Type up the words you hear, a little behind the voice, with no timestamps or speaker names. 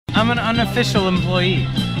I'm an unofficial employee.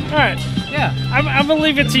 All right. Yeah. I'm gonna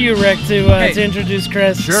leave it to you, Rick, to introduce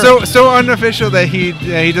Chris. Sure. So unofficial that he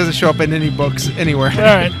doesn't show up in any books anywhere. All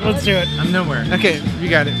right, let's do it. I'm nowhere. Okay,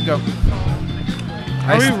 you got it. Go.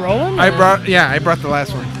 Are we rolling? I brought the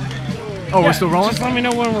last one. Oh, yeah, we're still rolling? Just let me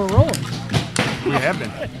know when we're rolling. We have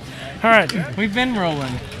been. All right. We've been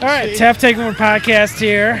rolling. All right, Tap Takeover Podcast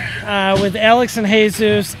here with Alex and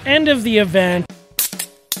Jesus. End of the event.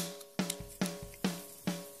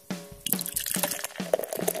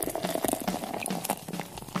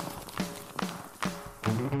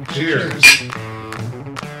 Cheers.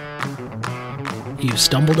 You've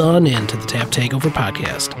stumbled on into the Tap Takeover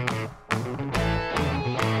Podcast.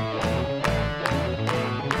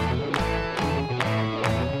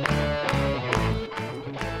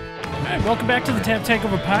 Welcome back to the Tap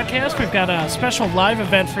Takeover Podcast. We've got a special live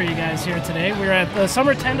event for you guys here today. We're at the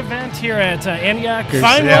Summer Tent event here at Antioch.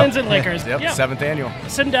 Fine Wines and Liquors. Yep, 7th annual.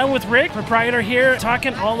 Sitting down with Rick, proprietor here,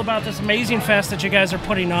 talking all about this amazing fest that you guys are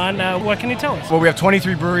putting on. What can you tell us? Well, we have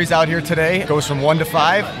 23 breweries out here today. It goes from 1 to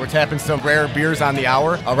 5. We're tapping some rare beers on the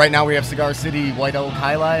hour. Right now we have Cigar City White Oak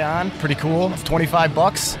High Life on. Pretty cool. It's $25.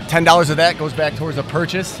 $10 of that goes back towards a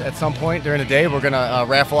purchase at some point during the day. We're going to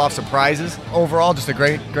raffle off some prizes. Overall, just a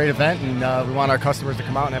great event, and we want our customers to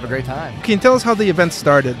come out and have a great time. Can you tell us how the event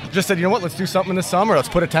started? Just said, you know what, let's do something in the summer. Let's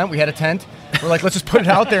put a tent. We had a tent. We're like, let's just put it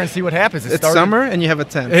out there and see what happens. It's summer and you have a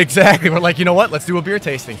tent. Exactly. We're like, you know what, let's do a beer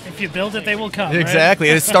tasting. If you build it, they will come. Exactly.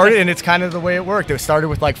 Right? It started, and it's kind of the way it worked. It started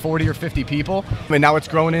with like 40 or 50 people, and now it's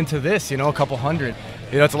grown into this, a couple hundred.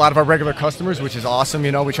 It's a lot of our regular customers, which is awesome.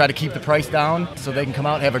 We try to keep the price down so they can come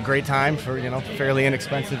out and have a great time for, fairly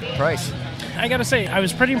inexpensive price. I got to say, I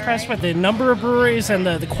was pretty impressed with the number of breweries and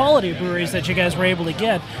the quality of breweries that you guys were able to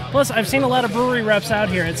get. Plus, I've seen a lot of brewery reps out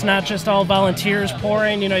here. It's not just all volunteers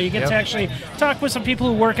pouring. You get to actually talk with some people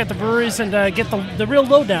who work at the breweries and get the real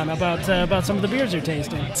lowdown about some of the beers you're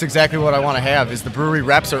tasting. That's exactly what I want to have, is the brewery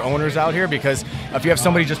reps or owners out here, because if you have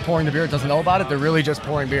somebody just pouring the beer that doesn't know about it, they're really just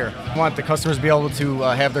pouring beer. I want the customers to be able to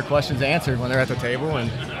have their questions answered when they're at the table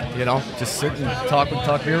and, just sit and talk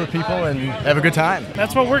beer with people and have a good time.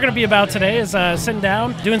 That's what we're going to be about today, is sitting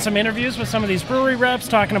down, doing some interviews with some of these brewery reps,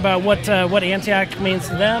 talking about what Antioch means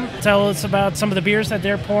to them, tell us about some of the beers that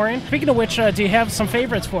they're pouring. Speaking of which, do you have some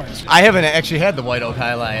favorites for us? I haven't actually had the White Oak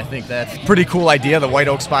High Life. I think that's a pretty cool idea, the White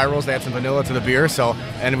Oak Spirals. They add some vanilla to the beer,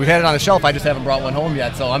 and we've had it on the shelf. I just haven't brought one home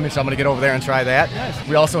yet, so I'm going to get over there and try that. Nice.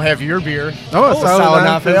 We also have your beer. Solid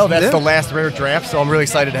Not Fail. That's the last rare draft, so I'm really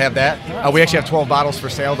excited to have that. We actually have 12 bottles for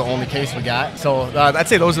sale, the only case we got. So I'd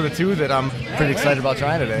say those are the two that I'm pretty excited about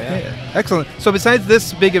trying today. Yeah. Excellent. So besides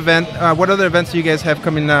this big event, what other events do you guys have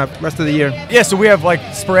coming up rest of the year? Yeah, so we have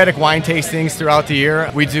sporadic wine tastings throughout the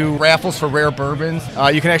year. We do raffles for rare bourbons.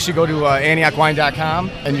 You can actually go to AntiochWine.com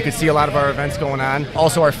and you can see a lot of our events going on.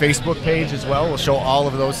 Also our Facebook page as well will show all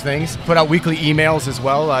of those things. Put out weekly emails as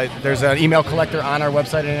well. There's an email collector on our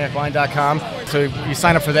website at AntiochWine.com. So you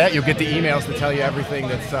sign up for that, you'll get the emails to tell you everything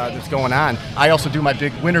that's going on. I also do my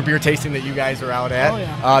big winter beer tasting that you guys are out at. Oh,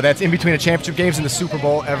 yeah. That's in between the championship games and the Super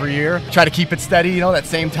Bowl every year. Try to keep it steady, that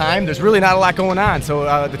same time. There's really not a lot going on,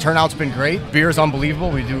 so the turnout's been great. Beer is unbelievable.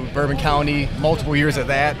 We do Bourbon County, multiple years of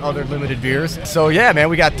that, other limited beers. So yeah, man,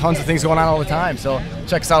 we got tons of things going on all the time. So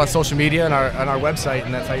check us out on social media and our website,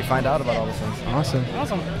 and that's how you find out about all those things.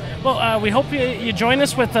 Awesome. Well, we hope you join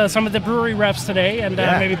us with some of the brewery reps today and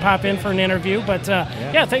maybe pop in for an interview. But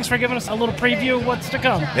thanks for giving us a little preview of what's to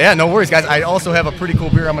come. Yeah, no worries, guys. I also have a pretty cool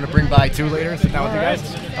beer I'm going to bring by too later and sit down with you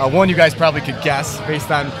guys. One you guys probably could guess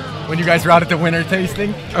based on when you guys were out at the winter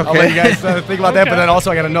tasting. Okay. I'll let you guys think about that. But then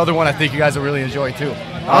also I got another one I think you guys will really enjoy too.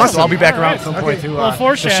 Awesome. So I'll be back around at some point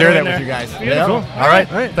to share that with you guys. Yeah. Cool. All right.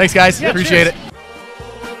 Thanks, guys. Appreciate it.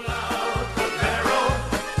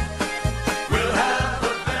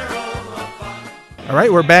 All right,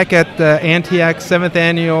 we're back at the Antioch 7th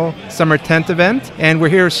Annual Summer Tent event, and we're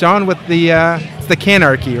here with Sean with the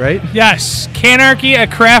Canarchy, right? Yes, Canarchy, a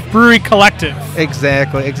craft brewery collective.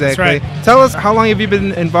 Exactly. That's right. Tell us, how long have you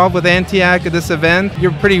been involved with Antioch at this event?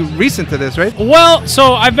 You're pretty recent to this, right? Well,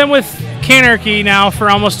 so I've been with Canarchy now for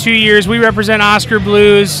almost 2 years. We represent Oscar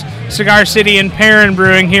Blues, Cigar City, and Perrin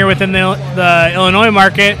Brewing here within the Illinois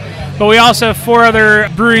market. But we also have 4 other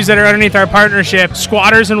breweries that are underneath our partnership: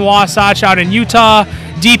 Squatters and Wasatch out in Utah,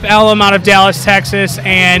 Deep Ellum out of Dallas, Texas,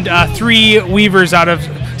 and 3 Weavers out of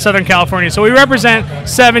Southern California. So we represent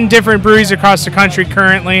 7 different breweries across the country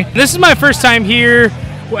currently. This is my first time here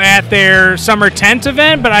at their summer tent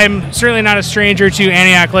event, but I'm certainly not a stranger to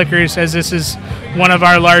Antioch Liquors, as this is one of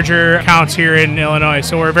our larger accounts here in Illinois.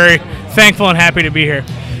 So we're very thankful and happy to be here.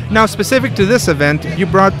 Now, specific to this event, you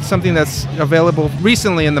brought something that's available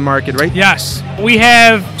recently in the market, right? Yes. We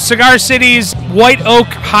have Cigar City's White Oak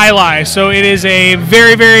High Life. So it is a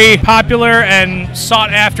very, very popular and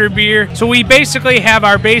sought-after beer. So we basically have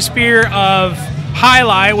our base beer of High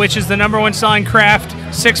Life, which is the #1 selling craft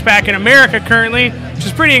six-pack in America currently, which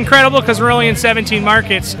is pretty incredible because we're only in 17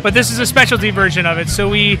 markets. But this is a specialty version of it. So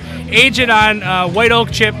we age it on white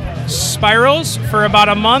oak chip spirals for about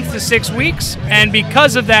a month to 6 weeks, and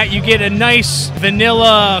because of that you get a nice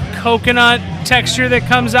vanilla coconut texture that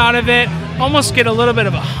comes out of it. Almost get a little bit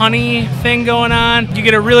of a honey thing going on. You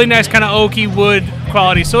get a really nice kind of oaky wood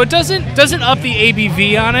quality. So it doesn't up the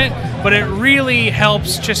ABV on it, but it really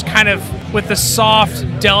helps just kind of with the soft,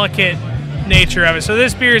 delicate nature of it. So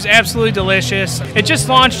this beer is absolutely delicious. It just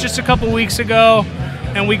launched just a couple weeks ago,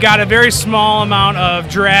 and we got a very small amount of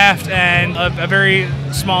draft and a very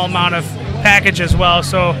small amount of package as well.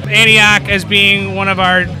 So Antioch, as being one of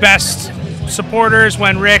our best supporters,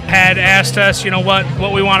 when Rick had asked us,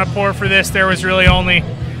 what we want to pour for this, there was really only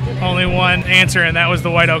one answer, and that was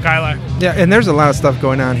the White Oak High Life. Yeah, and there's a lot of stuff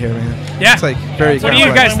going on here, man. Yeah. It's like very What do you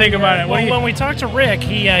complex. guys think about it? When we talked to Rick,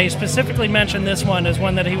 he specifically mentioned this one as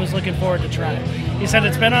one that he was looking forward to try. He said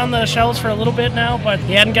it's been on the shelves for a little bit now, but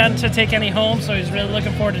he hadn't gotten to take any home, so he's really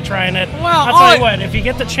looking forward to trying it. Well, I'll tell you what, if you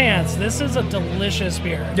get the chance, this is a delicious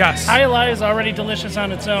beer. Yes. High Life is already delicious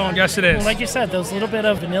on its own. Yes, it is. And like you said, those little bit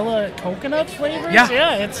of vanilla coconut flavors. Yeah.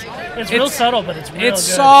 Yeah, it's real subtle, but it's real It's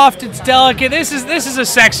good. soft, it's delicate. This is a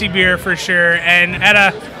sexy beer for sure, and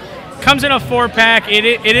comes in a 4-pack.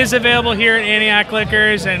 It is available here at Antioch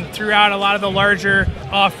Liquors and throughout a lot of the larger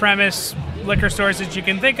off-premise liquor stores that you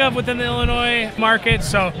can think of within the Illinois market.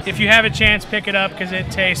 So if you have a chance, pick it up because it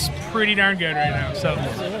tastes pretty darn good right now. So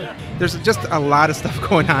There's just a lot of stuff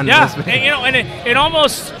going on yeah, in this, man. and it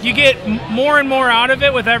almost, you get more and more out of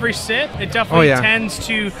it with every sip. It definitely tends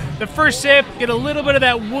to, the first sip, get a little bit of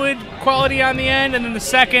that wood quality on the end, and then the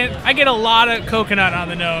second, I get a lot of coconut on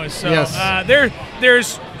the nose. So Yes.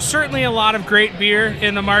 there's certainly a lot of great beer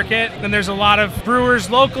in the market, and there's a lot of brewers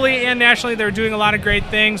locally and nationally that are doing a lot of great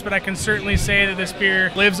things, but I can certainly say that this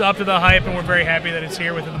beer lives up to the hype, and we're very happy that it's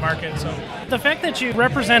here within the market. So the fact that you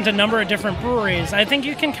represent a number of different breweries, I think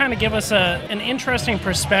you can kind of give us an interesting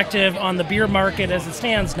perspective on the beer market as it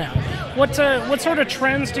stands now. What sort of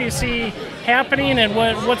trends do you see happening, and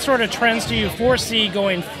what sort of trends do you foresee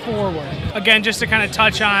going forward? Again, just to kind of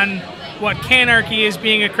touch on what Canarchy is,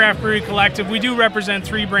 being a craft brewery collective, we do represent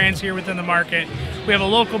 3 brands here within the market. We have a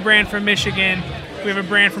local brand from Michigan, we have a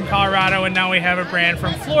brand from Colorado, and now we have a brand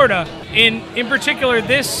from Florida. In particular,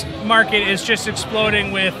 this market is just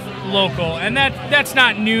exploding with local, and that's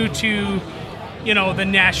not new to the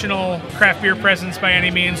national craft beer presence by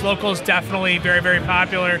any means. Local is definitely very, very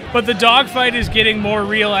popular, but the dogfight is getting more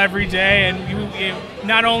real every day, and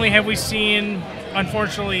not only have we seen,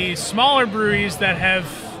 unfortunately, smaller breweries that have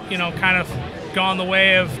kind of gone the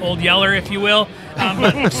way of Old Yeller, if you will.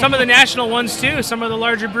 But some of the national ones too, some of the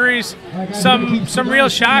larger breweries, some real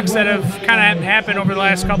shocks that have kind of happened over the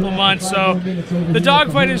last couple of months. So the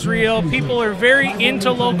dogfight is real. People are very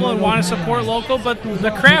into local and want to support local, but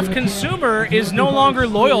the craft consumer is no longer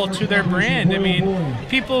loyal to their brand. I mean,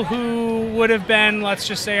 people who would have been, let's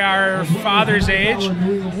just say, our father's age,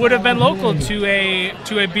 would have been local to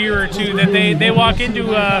a beer or two that they walk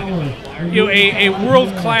into a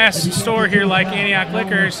world-class store here like Antioch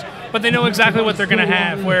Liquors, but they know exactly what they're going to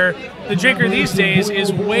have, where the drinker these days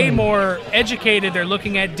is way more educated. They're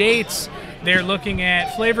looking at dates, they're looking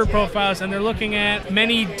at flavor profiles, and they're looking at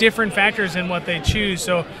many different factors in what they choose.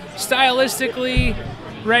 So stylistically,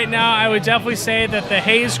 right now, I would definitely say that the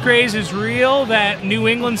haze craze is real. That New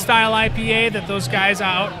England style IPA that those guys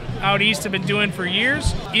out east have been doing for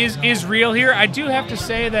years is real here. I do have to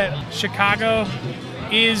say that Chicago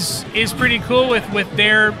is pretty cool with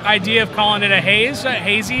their idea of calling it a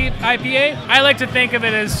hazy IPA. I like to think of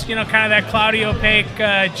it as kind of that cloudy,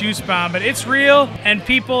 opaque juice bomb, but it's real, and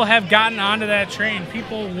people have gotten onto that train.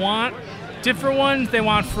 People want different ones. They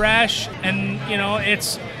want fresh, and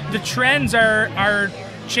it's the trends are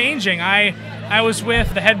changing. I was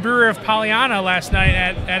with the head brewer of Pollyanna last night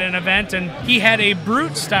at an event, and he had a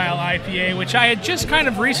Brute style IPA, which I had just kind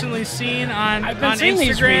of recently seen on I've been on seeing Instagram.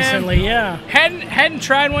 these recently, yeah. Hadn't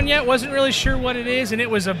tried one yet, wasn't really sure what it is, and it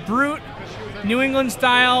was a Brute New England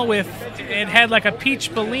style it had like a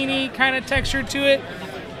peach Bellini kind of texture to it.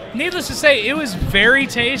 Needless to say, it was very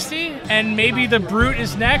tasty, and maybe the Brute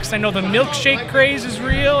is next. I know the milkshake craze is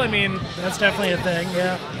real. I mean, That's definitely a thing,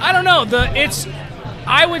 yeah. I don't know.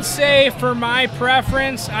 I would say for my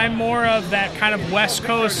preference, I'm more of that kind of West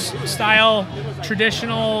Coast style,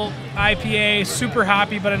 traditional IPA, super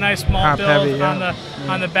hoppy, but a nice malt Hop build heavy, yeah.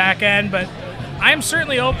 on the back end. But I'm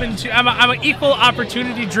certainly open to. I'm an equal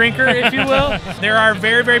opportunity drinker, if you will. There are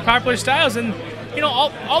very, very popular styles, and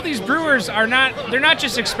all these brewers are they're not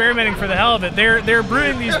just experimenting for the hell of it. They're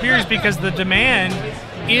brewing these beers because the demand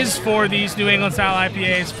is for these New England style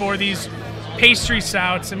IPAs, for these pastry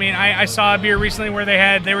stouts. I mean, I saw a beer recently where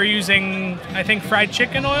they were using, I think, fried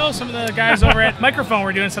chicken oil. Some of the guys over at Microphone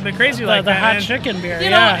were doing something crazy like the that. hot And, chicken beer.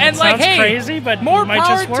 and like, sounds hey, crazy, but more it might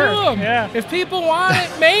power just work. to them. Yeah. If people want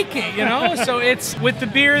it, make it. So it's with the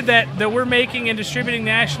beer that we're making and distributing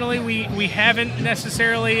nationally. We haven't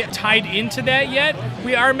necessarily tied into that yet.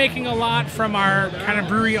 We are making a lot from our kind of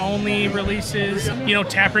brewery only releases.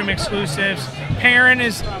 Taproom exclusives. Perrin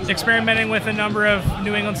is experimenting with a number of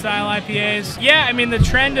New England style IPAs. Yeah, I mean the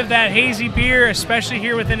trend of that hazy beer, especially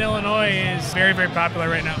here within Illinois, is very, very popular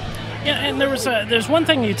right now. Yeah, and there's one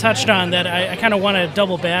thing you touched on that I kind of want to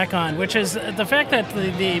double back on, which is the fact that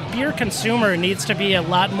the beer consumer needs to be a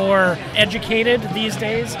lot more educated these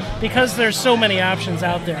days because there's so many options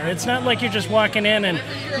out there. It's not like you're just walking in and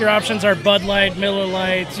your options are Bud Light, Miller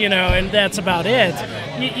Lite, and that's about it.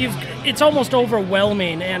 It's almost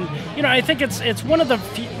overwhelming, and I think it's one of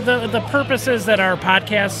the purposes that our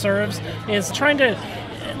podcast serves is trying to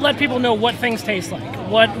let people know what things taste like,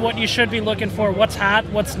 what you should be looking for, what's hot,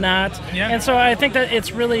 what's not. Yeah. And so I think that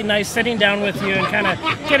it's really nice sitting down with you and kind of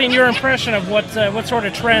getting your impression of what sort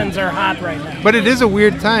of trends are hot right now. But it is a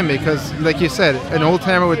weird time because, like you said, an old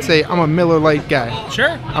timer would say, I'm a Miller Lite guy. Sure.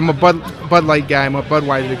 I'm a Bud Light guy. I'm a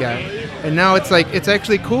Budweiser guy. And now it's like, it's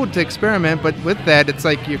actually cool to experiment, but with that, it's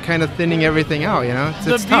like you're kind of thinning everything out, It's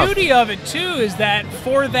the tough. beauty of it, too, is that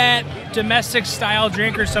for that domestic style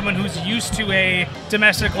drinker, someone who's used to a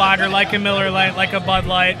domestic lager like a Miller Lite, like a Bud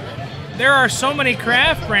Light, there are so many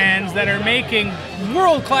craft brands that are making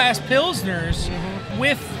world-class Pilsners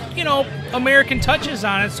with, American touches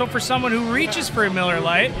on it. So for someone who reaches for a Miller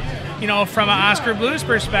Lite, from an Oscar Blues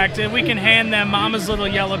perspective, we can hand them Mama's Little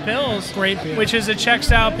Yellow Pils, Great beer. which is a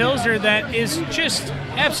Czech-style Pilsner that is just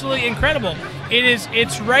absolutely incredible.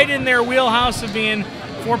 It's right in their wheelhouse of being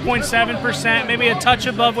 4.7%, maybe a touch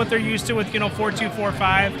above what they're used to with 4.2,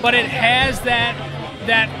 4.5, but it has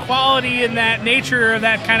that quality and that nature of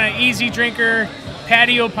that kind of easy drinker,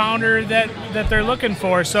 patio pounder that they're looking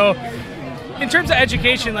for. So in terms of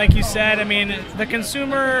education, like you said, I mean, the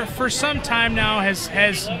consumer for some time now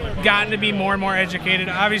has gotten to be more and more educated.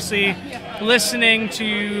 Obviously, listening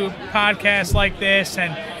to podcasts like this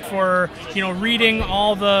and for, reading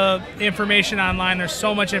all the information online. There's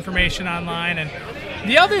so much information online. And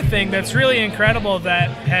the other thing that's really incredible that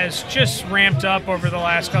has just ramped up over the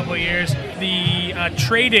last couple of years, the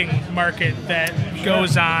trading market that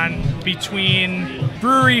goes on between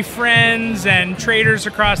brewery friends and traders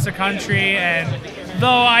across the country. And though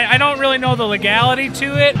I don't really know the legality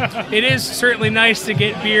to it, it is certainly nice to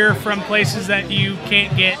get beer from places that you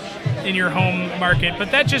can't get in your home market. But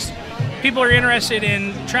that just, people are interested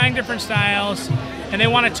in trying different styles and they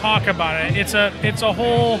want to talk about it. It's a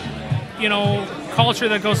whole, culture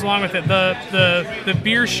that goes along with it. The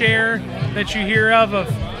beer share that you hear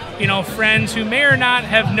of friends who may or not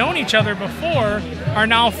have known each other before are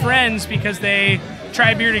now friends because they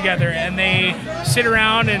try beer together and they sit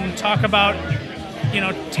around and talk about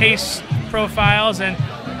taste profiles. And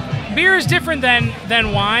beer is different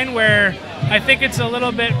than wine, where I think it's a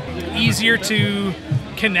little bit easier to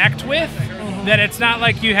connect with. That it's not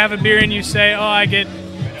like you have a beer and you say, oh, I get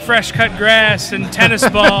fresh cut grass and tennis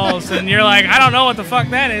balls, and you're like, I don't know what the fuck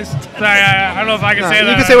that is. Sorry, I don't know if I can say that.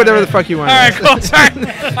 You can say whatever the fuck you want. All right, cool. Sorry,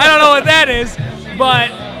 I don't know what that is.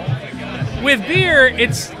 But with beer,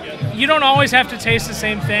 you don't always have to taste the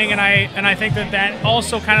same thing, and I think that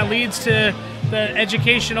also kind of leads to the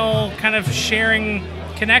educational kind of sharing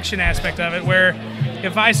connection aspect of it, where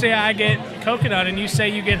if I say I get coconut and you say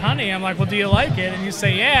you get honey, I'm like, well, do you like it? And you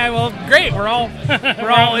say, yeah, well, great. We're all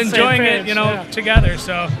enjoying it, together.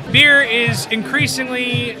 So beer is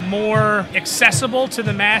increasingly more accessible to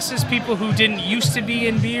the masses. People who didn't used to be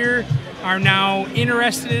in beer are now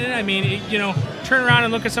interested in it. I mean, turn around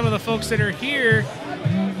and look at some of the folks that are here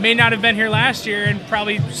may not have been here last year and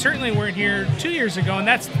probably certainly weren't here 2 years ago, and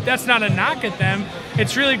that's not a knock at them.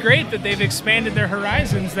 It's really great that they've expanded their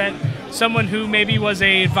horizons, that someone who maybe was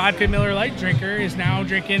a vodka Miller Lite drinker is now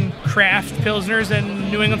drinking craft Pilsners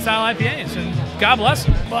and New England style IPAs. And God bless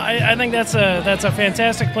them. Well, I think that's a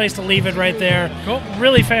fantastic place to leave it right there. Cool.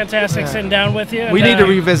 Really fantastic sitting down with you. We And, need to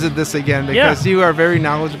revisit this again because you are very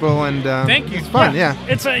knowledgeable and Thank you. it's fun. Yeah.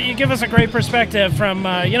 It's you give us a great perspective from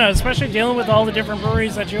especially dealing with all the different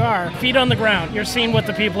breweries that you are. Feet on the ground. You're seeing what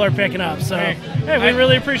the people are picking up. So we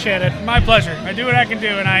really appreciate it. My pleasure. I do what I can do,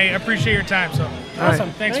 and I appreciate your time. So Awesome.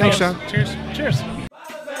 Right. thanks, Thanks, folks. Sean. Cheers. Cheers.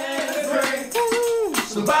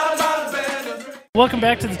 Welcome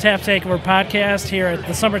back to the Tap Takeover podcast here at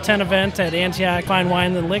the Summer 10 event at Antioch Fine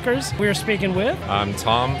Wine and Liquors. We're speaking with... I'm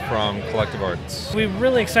Tom from Collective Arts. We're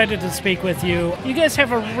really excited to speak with you. You guys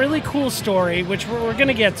have a really cool story, which we're going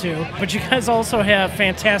to get to, but you guys also have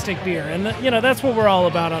fantastic beer, and that's what we're all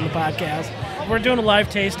about on the podcast. We're doing a live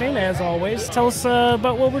tasting, as always. Tell us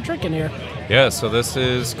about what we're drinking here. Yeah, so this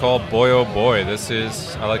is called Boy Oh Boy. This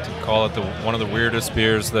is, I like to call it one of the weirdest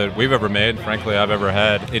beers that we've ever made, frankly, I've ever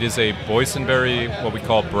had. It is a boysenberry, what we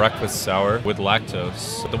call breakfast sour with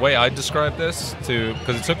lactose. The way I describe this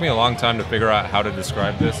because it took me a long time to figure out how to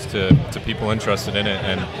describe this to people interested in it,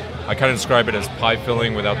 and I kind of describe it as pie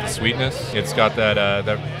filling without the sweetness. It's got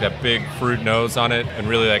that big fruit nose on it and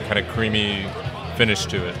really that kind of creamy finish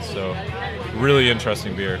to it. So really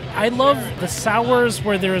interesting beer. I love the sours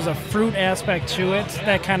where there is a fruit aspect to it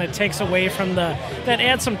that kind of takes away from that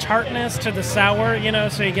adds some tartness to the sour,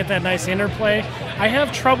 so you get that nice interplay. I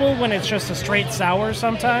have trouble when it's just a straight sour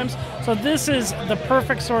sometimes. So this is the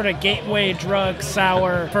perfect sort of gateway drug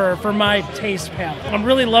sour for my taste palate. I'm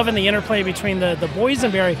really loving the interplay between the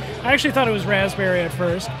boysenberry. I actually thought it was raspberry at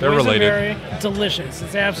first. They're related. Delicious.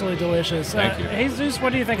 It's absolutely delicious. Thank you. Jesus,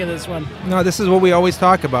 what do you think of this one? No, this is what we always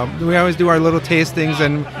talk about. We always do our little tastings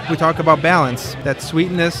and we talk about balance. That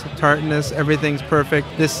sweetness, tartness, everything's perfect.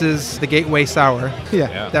 This is the gateway sour.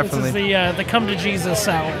 Yeah, definitely. This is the come to Jesus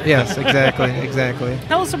sour. Yes, exactly.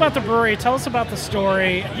 Tell us about the brewery. Tell us about the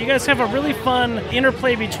story. You guys have a really fun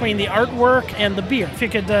interplay between the artwork and the beer. If you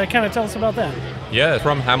could kind of tell us about that. Yeah,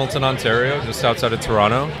 from Hamilton, Ontario, just outside of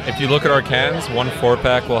Toronto. If you look at our cans, one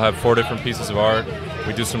 4-pack will have 4 different pieces of art.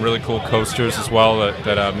 We do some really cool coasters as well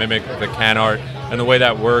that mimic the can art. And the way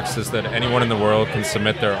that works is that anyone in the world can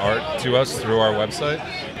submit their art to us through our website.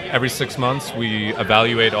 Every 6 months, we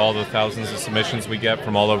evaluate all the thousands of submissions we get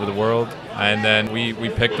from all over the world, and then we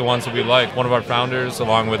pick the ones that we like. One of our founders,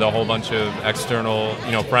 along with a whole bunch of external,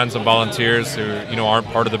 friends and volunteers who, aren't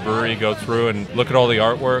part of the brewery, go through and look at all the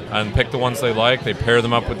artwork and pick the ones they like. They pair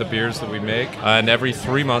them up with the beers that we make, and every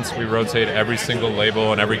 3 months, we rotate every single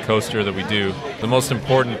label and every coaster that we do. The most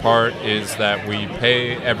important part is that we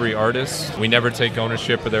pay every artist. We never take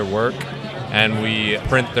ownership of their work. And we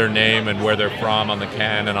print their name and where they're from on the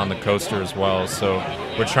can and on the coaster as well. So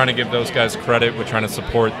we're trying to give those guys credit. We're trying to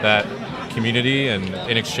support that community, and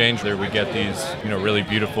in exchange there we get these, really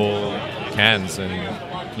beautiful cans and,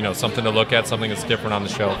 something to look at, something that's different on the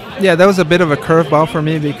shelf. Yeah, that was a bit of a curveball for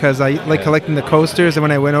me because I like collecting the coasters, and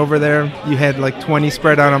when I went over there, you had like 20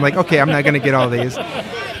 spread out. I'm like, okay, I'm not going to get all these.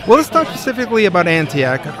 Well, let's talk specifically about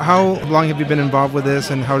Antioch. How long have you been involved with this,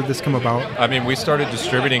 and how did this come about? I mean, we started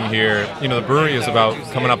distributing here. The brewery is about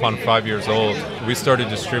coming up on 5 years old. We started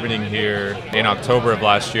distributing here in October of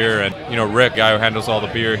last year, and Rick, guy who handles all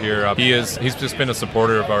the beer here, he's just been a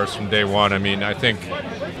supporter of ours from day one. I mean, I think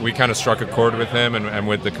we kind of struck a chord with him and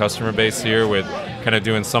with the customer base here with kind of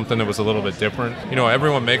doing something that was a little bit different.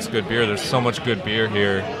 Everyone makes good beer. There's so much good beer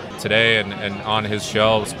here today and on his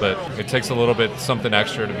shelves, but it takes a little bit something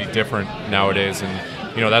extra to be different nowadays, and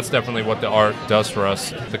that's definitely what the art does for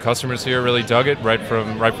us. The customers here really dug it right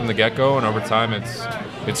from the get-go, and over time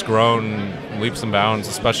it's grown leaps and bounds,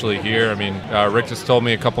 especially here. I mean, Rick just told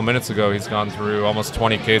me a couple minutes ago he's gone through almost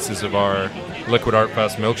 20 cases of our Liquid Art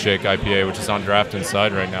Fest Milkshake IPA, which is on draft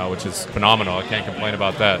inside right now, which is phenomenal. I can't complain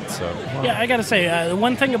about that. So yeah, I gotta say, the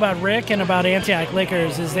one thing about Rick and about Antioch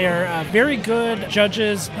Liquors is they're very good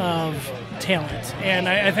judges of talent, and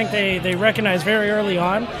I think they recognize very early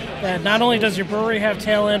on that not only does your brewery have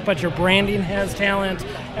talent, but your branding has talent.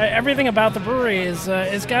 Everything about the brewery is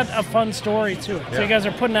got a fun story to it. So you guys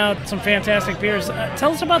are putting out some fantastic beers.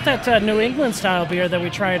 Tell us about that New England style beer that we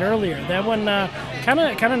tried earlier. That one kind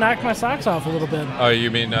of knocked my socks off a little bit. Oh, you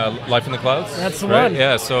mean Life in the Clouds? That's the right? one.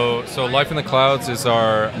 Yeah. So Life in the Clouds is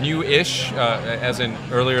our new-ish, as in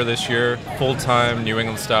earlier this year, full-time New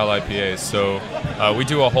England style IPAs. So we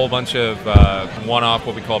do a whole bunch of one-off,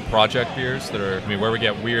 what we call project beers that are where we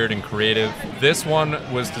get weird and creative. This one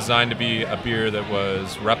was designed to be a beer that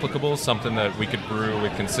was replicable, something that we could brew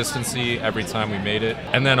with consistency every time we made it,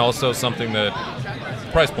 and then also something that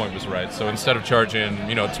the price point was right. So instead of charging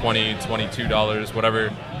 $20, $22,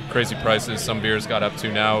 whatever crazy prices some beers got up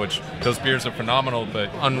to now, which those beers are phenomenal, but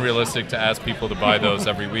unrealistic to ask people to buy those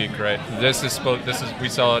every week, right? This is we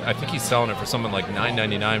sell it. I think he's selling it for something like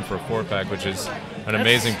 $9.99 for a 4-pack, which is an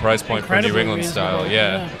amazing price point for New England style.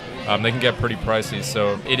 Yeah. They can get pretty pricey,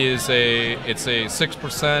 so it's a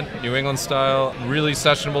 6% New England style, really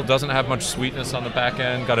sessionable, doesn't have much sweetness on the back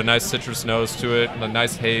end, got a nice citrus nose to it, a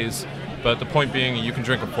nice haze, but the point being you can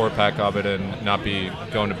drink a 4-pack of it and not be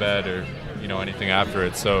going to bed or anything after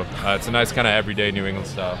it, so it's a nice kind of everyday New England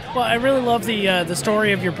style. Well, I really love the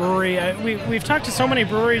story of your brewery. We've talked to so many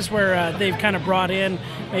breweries where they've kind of brought in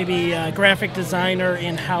maybe a graphic designer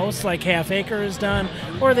in-house like Half Acre has done,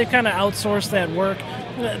 or they've kind of outsourced that work.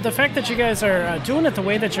 The fact that you guys are doing it the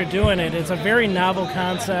way that you're doing it, it's a very novel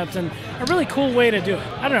concept and a really cool way to do it.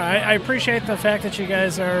 I don't know, I appreciate the fact that you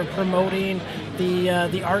guys are promoting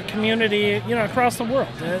the art community, across the world.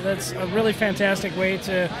 That's a really fantastic way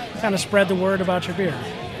to kind of spread the word about your beer.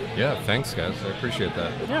 Yeah, thanks guys, I appreciate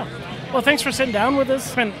that. Yeah. Well, thanks for sitting down with us.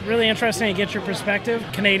 It's been really interesting to get your perspective,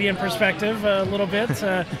 Canadian perspective a little bit,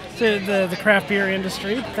 to the craft beer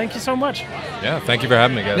industry. Thank you so much. Yeah, thank you for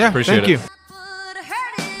having me, guys. Yeah, appreciate thank you.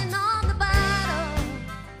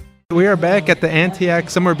 We are back at the Antioch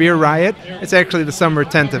Summer Beer Riot. It's actually the Summer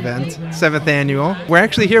 10th event, 7th annual. We're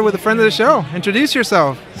actually here with a friend of the show. Introduce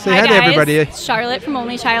yourself. Say hi to everybody. It's Charlotte from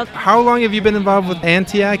Only Child. How long have you been involved with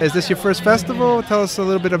Antioch? Is this your first festival? Tell us a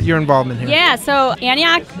little bit of your involvement here. Yeah, so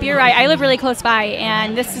Antioch Beer Riot, I live really close by,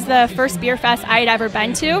 and this is the first beer fest I had ever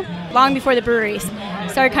been to, long before the breweries.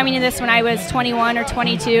 Started coming to this when I was 21 or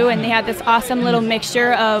 22, and they had this awesome little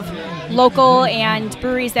mixture of local and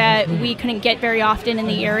breweries that we couldn't get very often in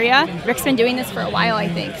the area. Rick's been doing this for a while, I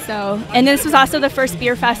think. So, and this was also the first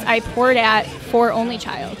beer fest I poured at for Only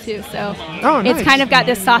Child too. So It's kind of got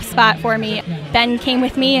this soft spot for me. Ben came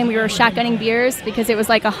with me and we were shotgunning beers because it was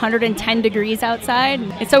like 110 degrees outside.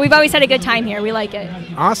 And so we've always had a good time here. We like it.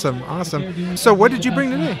 Awesome, awesome. So what did you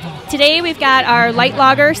bring today? Today we've got our light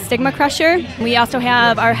lager, Stigma Crusher. We also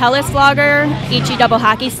have our Hellas lager, HE double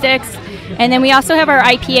hockey sticks. And then we also have our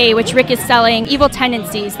IPA, which Rick is selling, Evil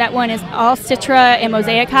Tendencies. That one is all Citra and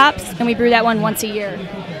Mosaic hops, and we brew that one once a year.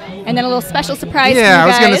 And then a little special surprise for you guys. Yeah, I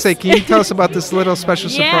was going to say, can you tell us about this little special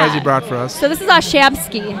surprise you brought for us? So this is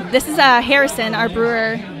Shabsky. This is Harrison, our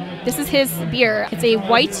brewer. This is his beer. It's a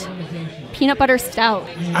white peanut butter stout.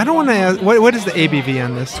 I don't want to ask, what is the ABV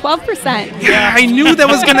on this? 12%. Yeah, I knew that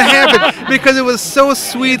was going to happen because it was so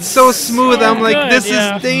sweet, so smooth. So I'm like, good, this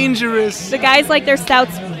is dangerous. The guys like their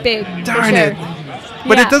stouts big. Darn it.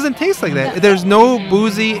 But it doesn't taste like that. There's no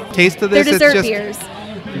boozy taste to this. They're dessert it's just, beers.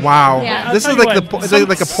 Wow. Yeah. This is like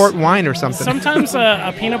like a port wine or something. Sometimes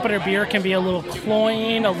a peanut butter beer can be a little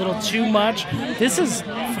cloying, a little too much. This is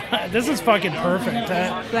fucking perfect.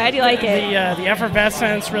 Glad you like it. The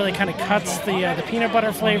effervescence really kind of cuts the peanut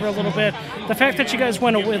butter flavor a little bit. The fact that you guys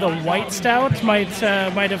went with a white stout might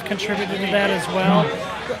have contributed to that as well.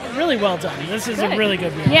 Really well done. This is a really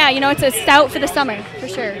good beer. Yeah, it's a stout for the summer, for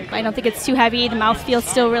sure. I don't think it's too heavy. The mouth feels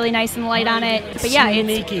still really nice and light on it. But yeah,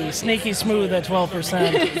 it's sneaky smooth at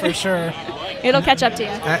 12% for sure. It'll catch up to you.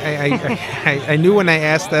 I knew when I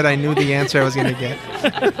asked that, I knew the answer I was going to get.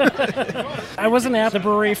 I wasn't at the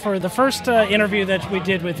brewery for the first interview that we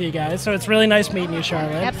did with you guys, so it's really nice meeting you,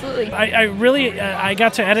 Charlotte. Absolutely. I really I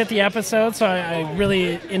got to edit the episode, so I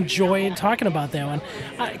really enjoyed talking about that one.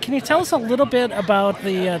 Can you tell us a little bit about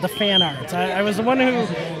the fan art? I was the one who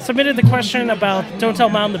submitted the question about Don't Tell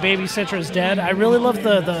Mom the Babysitter's Dead. I really love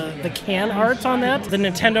the can art on that, the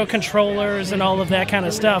Nintendo controllers and all of that kind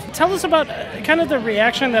of stuff. Tell us about kind of the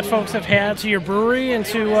reaction that folks have had to your brewery and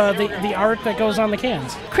to the art that goes on the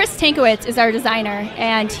cans. Chris Tankowitz is our designer,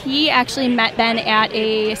 and he actually met Ben at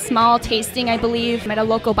a small tasting, I believe, at a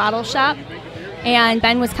local bottle shop. And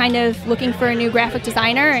Ben was kind of looking for a new graphic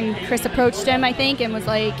designer, and Chris approached him, I think, and was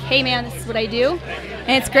like, hey man, this is what I do.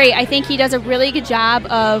 And it's great. I think he does a really good job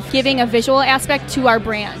of giving a visual aspect to our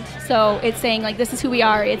brand. So it's saying, like, this is who we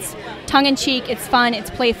are. It's tongue-in-cheek, it's fun, it's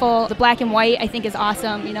playful. The black and white, I think, is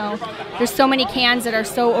awesome. There's so many cans that are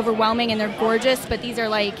so overwhelming and they're gorgeous, but these are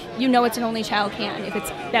like, it's an Only Child can. If it's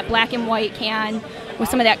that black and white can with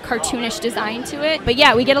some of that cartoonish design to it. But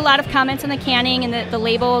yeah, we get a lot of comments on the canning and the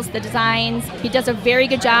labels, the designs. He does a very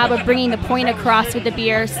good job of bringing the point across with the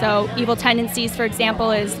beer. So Evil Tendencies, for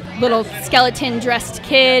example, is little skeleton-dressed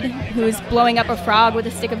kid who's blowing up a frog with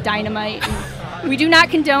a stick of dynamite. And we do not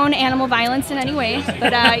condone animal violence in any way,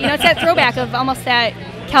 but it's that throwback of almost that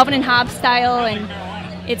Calvin and Hobbes style, and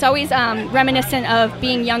It's always reminiscent of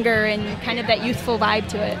being younger and kind of that youthful vibe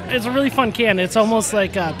to it. It's a really fun can. It's almost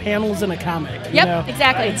like panels in a comic. Yep,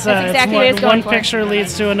 exactly. That's exactly what it's going for. One picture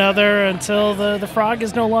leads to another until the frog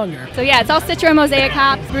is no longer. So yeah, it's all Citra Mosaic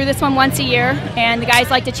hops. Brew this one once a year, and the guys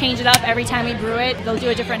like to change it up every time we brew it. They'll do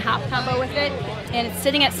a different hop combo with it, and it's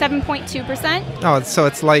sitting at 7.2%. Oh, so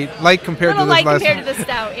it's light compared to this light last compared to the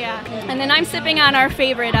stout, yeah. And then I'm sipping on our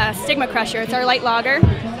favorite Stigma Crusher. It's our light lager.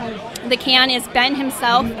 The can is Ben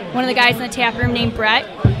himself, one of the guys in the tap room named Brett,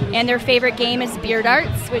 and their favorite game is beer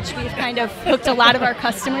darts, which we've kind of hooked a lot of our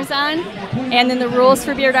customers on. And then the rules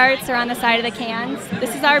for beer darts are on the side of the cans.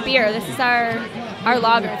 This is our beer. This is our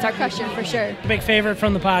lager. It's our crusher for sure. Big favorite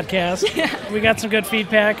from the podcast. We got some good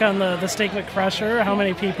feedback on the Stigma Crusher. How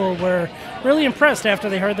many people were really impressed after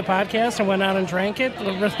they heard the podcast and went out and drank it?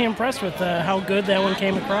 We're really impressed with how good that one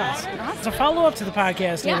came across. As a follow-up to the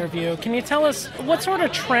podcast interview, can you tell us what sort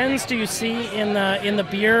of trends do you see in the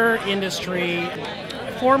beer industry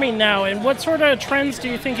forming now, and what sort of trends do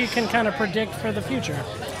you think you can kind of predict for the future?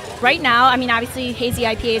 Right now, I mean, obviously, hazy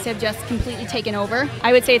IPAs have just completely taken over.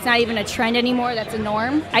 I would say it's not even a trend anymore. That's a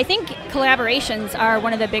norm. I think collaborations are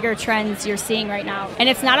one of the bigger trends you're seeing right now. And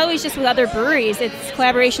it's not always just with other breweries. It's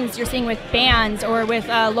collaborations you're seeing with bands or with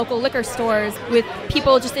local liquor stores, with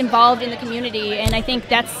people just involved in the community. And I think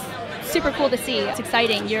that's super cool to see. It's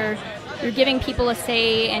exciting. You're giving people a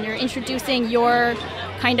say, and you're introducing your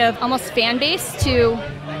kind of almost fan base to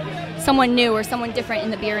someone new or someone different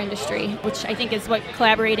in the beer industry, which I think is what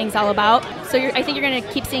collaborating is all about. So I think you're going to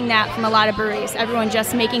keep seeing that from a lot of breweries. Everyone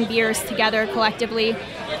just making beers together collectively.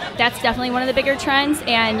 That's definitely one of the bigger trends,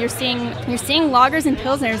 and you're seeing lagers and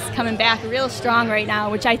pilsners coming back real strong right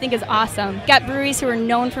now, which I think is awesome. Got breweries who are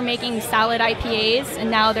known for making solid IPAs,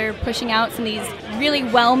 and now they're pushing out some of these really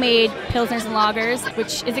well-made pilsners and lagers,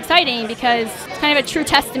 which is exciting because it's kind of a true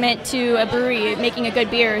testament to a brewery making a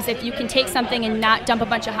good beer is if you can take something and not dump a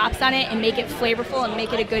bunch of hops on it and make it flavorful and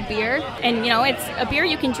make it a good beer. And it's a beer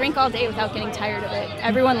you can drink all day without getting tired of it.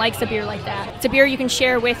 Everyone likes a beer like that. It's a beer you can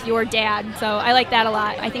share with your dad, so I like that a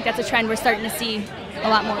lot. I think that's a trend we're starting to see a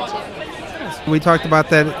lot more too. We talked about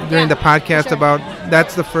that during the podcast about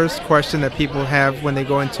that's the first question that people have when they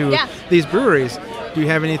go into these breweries. Do you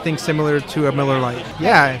have anything similar to a Miller Lite?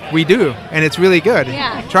 Yeah, we do, and it's really good.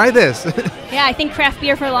 Yeah. Try this. Yeah, I think craft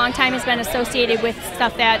beer for a long time has been associated with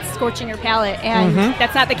stuff that's scorching your palate, and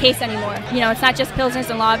that's not the case anymore. It's not just pilsners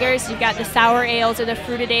and lagers. You've got the sour ales or the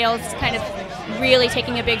fruited ales kind of really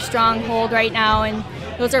taking a big, strong hold right now, and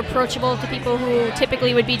those are approachable to people who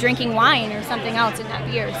typically would be drinking wine or something else and not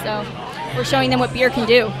beer. So we're showing them what beer can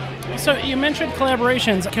do. So you mentioned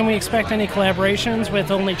collaborations. Can we expect any collaborations with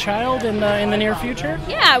Only Child in the near future?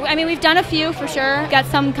 Yeah, I mean, we've done a few for sure. Got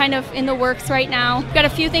some kind of in the works right now. Got a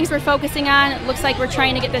few things we're focusing on. It looks like we're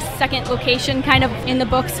trying to get this second location kind of in the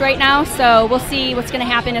books right now. So we'll see what's going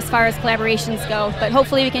to happen as far as collaborations go. But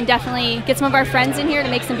hopefully we can definitely get some of our friends in here to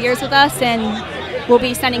make some beers with us, and we'll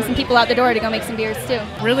be sending some people out the door to go make some beers too.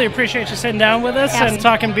 Really appreciate you sitting down with us and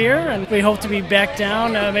talking beer, and we hope to be back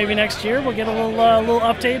down maybe next year. We'll get a little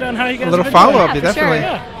update on how you guys a little follow-up, definitely. Sure.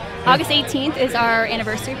 Yeah. August 18th is our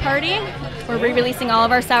anniversary party. We're re-releasing all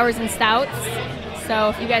of our sours and stouts. So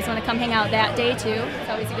if you guys want to come hang out that day too, it's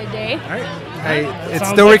always a good day. All right. It's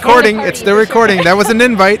still recording. It's still recording. That was an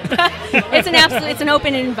invite. It's an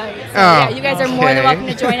open invite. So yeah, you guys are more than welcome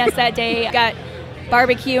to join us that day. We've got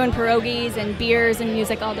barbecue and pierogies and beers and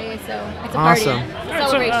music all day, so it's a party. Awesome.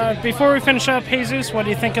 Celebration. So, before we finish up, Jesus, what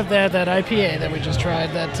do you think of that IPA that we just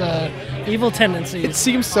tried, that Evil Tendencies? It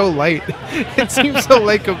seems so light. It seems so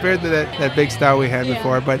light compared to that big stout we had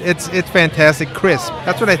before, but it's fantastic, crisp.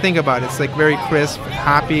 That's what I think about. It's like very crisp,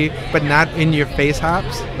 hoppy, but not in your face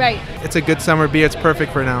hops. Right. It's a good summer beer. It's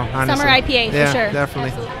perfect for now, honestly. Summer IPA, for sure.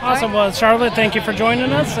 Definitely. Absolutely. Awesome. Well, Charlotte, thank you for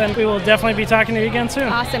joining us, and we will definitely be talking to you again soon.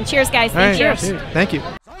 Awesome. Cheers, guys. Thank you. Cheers. Thank you.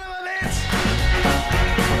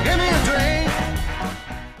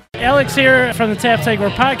 Alex here from the Tap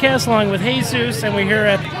Takeover podcast, along with Jesus, and we're here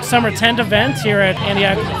at Summer Tent event here at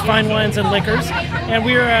Antioch Fine Wines and Liquors. And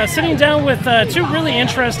we're sitting down with two really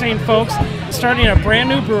interesting folks starting a brand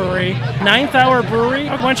new brewery, Ninth Hour Brewery.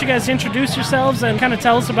 Why don't you guys introduce yourselves and kind of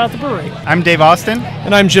tell us about the brewery? I'm Dave Austin.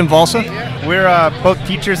 And I'm Jim Valsa. We're both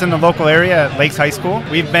teachers in the local area at Lakes High School.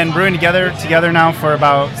 We've been brewing together now for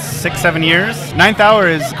about 6-7 years. Ninth Hour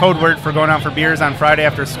is code word for going out for beers on Friday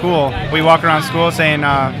after school. We walk around school saying,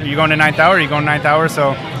 you going to Ninth Hour? You going to Ninth Hour?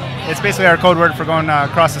 So it's basically our code word for going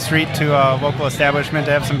across the street to a local establishment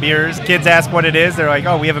to have some beers. Kids ask what it is. They're like,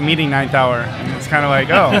 oh, we have a meeting Ninth Hour. And it's kind of like,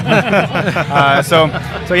 oh.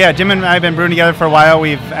 So yeah, Jim and I have been brewing together for a while.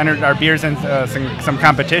 We've entered our beers in some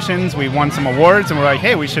competitions. We won some awards, and we're like,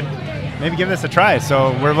 hey, we should maybe give this a try.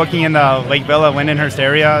 So we're looking in the Lake Villa, Lindenhurst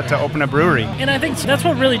area to open a brewery. And I think that's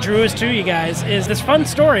what really drew us to you guys is this fun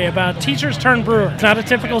story about teachers turned brewer. It's not a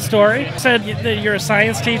typical story. You said that you're a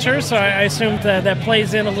science teacher, so I assumed that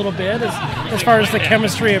plays in a little bit as far as the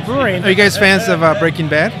chemistry of brewing. Are you guys fans of Breaking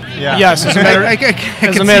Bad? Yeah. Yes,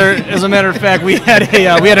 as a matter of fact, we had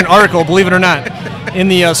an article, believe it or not, in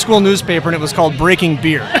the school newspaper, and it was called Breaking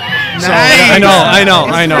Beer. Nice. So, I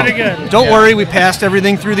know. Pretty good. Don't worry, we passed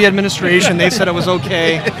everything through the administration. They said it was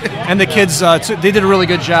okay, and the kids they did a really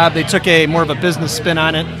good job. They took more of a business spin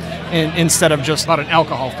on it, instead of just about an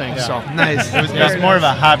alcohol thing. Yeah. So Nice. It was more of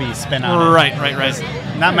a hobby spin on it. Right.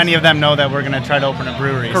 Not many of them know that we're going to try to open a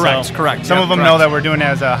brewery. Correct. Some of them know that we're doing it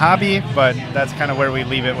as a hobby, but that's kind of where we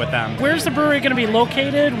leave it with them. Where's the brewery going to be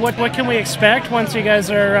located? What can we expect once you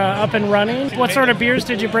guys are up and running? What sort of beers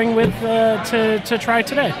did you bring with to try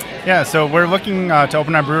today? Yeah, so we're looking to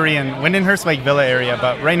open our brewery in Lindenhurst, Lake Villa area,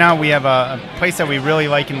 but right now we have a place that we really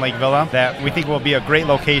like in Lake Villa that we think will be a great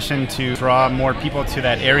location to draw more people to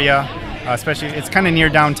that area, especially it's kind of near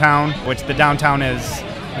downtown, which the downtown is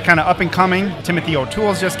kind of up and coming. Timothy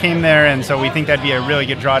O'Toole's just came there, and so we think that'd be a really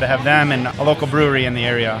good draw to have them and a local brewery in the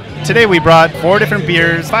area. Today we brought 4 different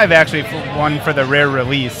beers, 5 actually, one for the rare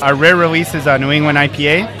release. Our rare release is a New England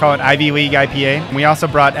IPA, call it Ivy League IPA. We also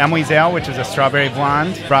brought Emily's Ale, which is a strawberry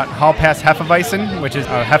blonde. Brought Hall Pass Hefeweizen, which is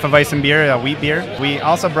a Hefeweizen beer, a wheat beer. We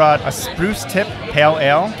also brought a Spruce Tip Pale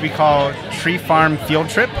Ale, we call Tree Farm Field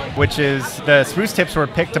Trip, which is the spruce tips were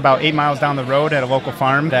picked about 8 miles down the road at a local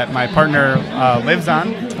farm that my partner lives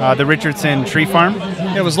on. The Richardson Tree Farm.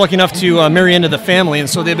 I was lucky enough to marry into the family, and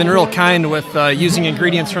so they've been real kind with using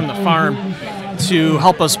ingredients from the farm to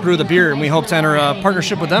help us brew the beer, and we hope to enter a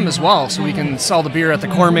partnership with them as well, so we can sell the beer at the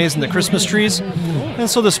corn maze and the Christmas trees. And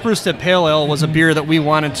so the Spruce Tip Pale Ale was a beer that we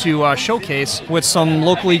wanted to showcase with some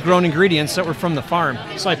locally grown ingredients that were from the farm.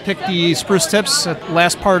 So I picked the Spruce Tips at the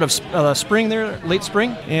last part of spring there, late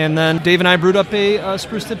spring, and then Dave and I brewed up a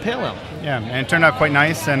Spruce Tip Pale Ale. Yeah, and it turned out quite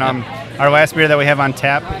nice. And our last beer that we have on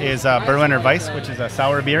tap is Berliner Weiss, which is a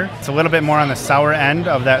sour beer. It's a little bit more on the sour end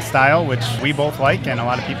of that style, which we both like and a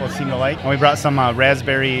lot of people seem to like. And we brought some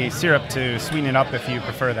raspberry syrup to sweeten it up if you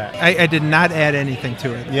prefer that. I did not add anything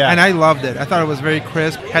to it. Yeah. And I loved it. I thought it was very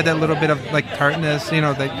crisp, had that little bit of like tartness, you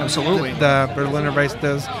know, Absolutely. the Berliner Weiss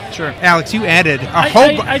does. Sure. Alex, you added a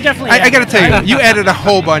whole I definitely I got to tell you, you added a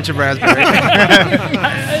whole bunch of raspberry.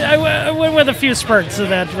 I went with a few spurts of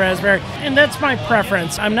that raspberry, and that's my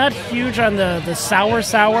preference. I'm not huge on the sour,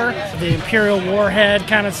 the Imperial Warhead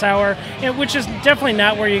kind of sour, which is definitely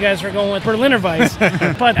not where you guys are going with Berliner Weiss.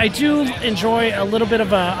 But I do enjoy a little bit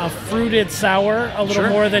of a fruited sour, a little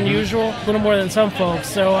more than usual, a little more than some folks.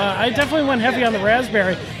 So I definitely went heavy on the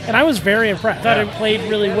raspberry, and I was very impressed. I thought it played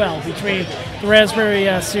really well between the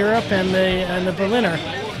raspberry syrup and the Berliner.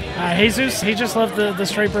 Jesus, he just loved the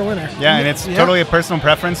straight Berliner. Yeah, and it's totally a personal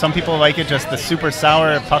preference. Some people like it just the super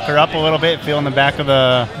sour, pucker up a little bit, feel in the back of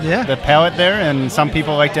the palate there, and some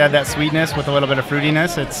people like to add that sweetness with a little bit of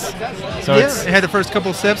fruitiness. I had the first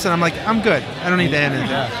couple sips, and I'm like, I'm good. I don't need to add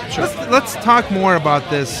anything. Yeah, sure. Let's talk more about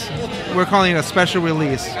this. We're calling it a special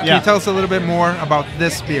release. Can you tell us a little bit more about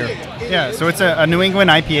this beer? Yeah, so it's a New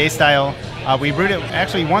England IPA style. We brewed it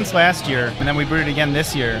actually once last year, and then we brewed it again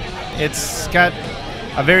this year. It's got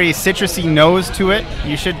a very citrusy nose to it.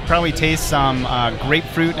 You should probably taste some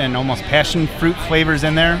grapefruit and almost passion fruit flavors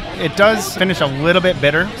in there. It does finish a little bit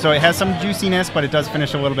bitter, so it has some juiciness, but it does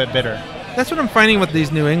finish a little bit bitter. That's what I'm finding with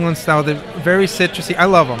these New England style. They're very citrusy. I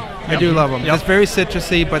love them. I do love them. It's very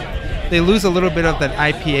citrusy, but they lose a little bit of that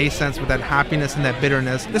IPA sense with that hoppiness and that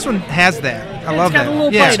bitterness. This one has that. I love that. It's got a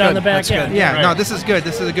little bite on the back end. Yeah, right. No, this is good.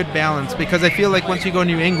 This is a good balance because I feel like once you go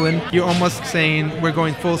New England, you're almost saying we're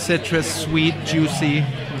going full citrus, sweet, juicy,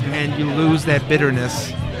 and you lose that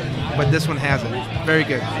bitterness. But this one has it. Very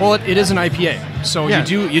good. Well, it is an IPA, so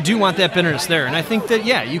you do want that bitterness there. And I think that,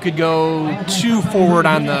 you could go too forward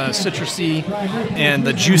on the citrusy and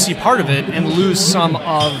the juicy part of it and lose some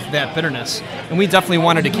of that bitterness. And we definitely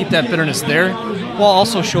wanted to keep that bitterness there while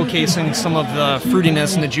also showcasing some of the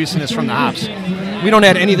fruitiness and the juiciness from the hops. We don't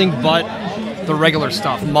add anything but the regular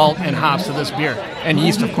stuff, malt and hops to this beer, and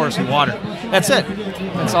yeast, of course, and water. That's it.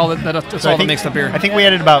 That's all that makes the beer. I think we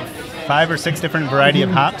added about 5 or 6 different variety of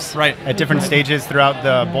hops at different stages throughout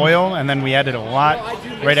the boil, and then we added a lot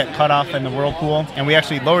right at cutoff in the whirlpool, and we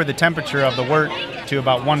actually lowered the temperature of the wort to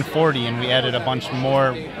about 140, and we added a bunch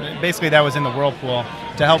more. Basically, that was in the whirlpool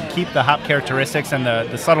to help keep the hop characteristics and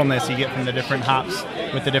the subtleness you get from the different hops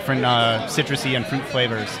with the different citrusy and fruit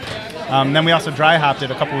flavors. Then we also dry hopped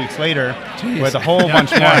it a couple weeks later with a whole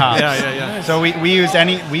bunch more hops. Yeah. So we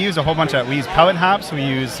use a whole bunch of. We use pellet hops. We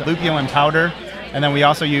use lupulin powder. And then we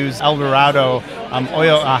also use El Dorado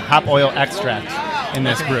hop oil extract in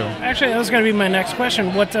this brew. Actually, that was going to be my next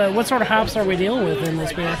question. What sort of hops are we dealing with in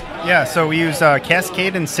this beer? Yeah, so we use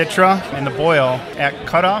Cascade and Citra in the boil. At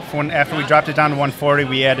cutoff, after we dropped it down to 140,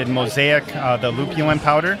 we added Mosaic, the lupulin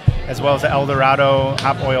powder, as well as the El Dorado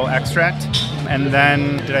hop oil extract. And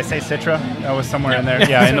then, did I say Citra? That was somewhere in there.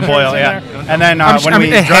 Yeah, in the boil, yeah. And then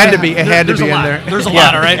it had to be in there. There's a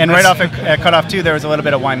lot, all right? And right off at cutoff, too, there was a little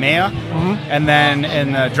bit of Waimea. And then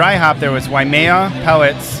in the dry hop, there was Waimea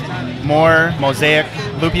pellets, more Mosaic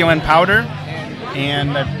lupulin powder,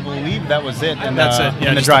 and I believe that was it. In That's it. Yeah,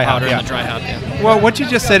 in the just dry powder hop. in the dry hop. Yeah. Well, what you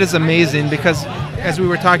just said is amazing because, as we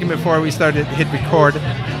were talking before we started hit record,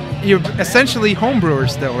 you're essentially home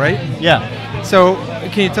brewers still, right? Yeah. So,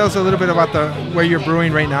 can you tell us a little bit about where you're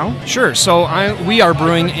brewing right now? Sure. So we are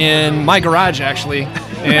brewing in my garage, actually.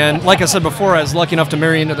 And like I said before, I was lucky enough to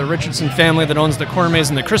marry into the Richardson family that owns the corn maze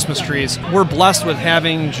and the Christmas trees. We're blessed with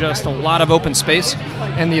having just a lot of open space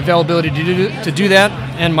and the availability to do that.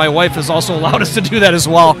 And my wife has also allowed us to do that as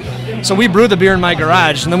well. So we brew the beer in my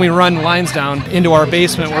garage, and then we run lines down into our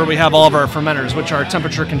basement where we have all of our fermenters, which are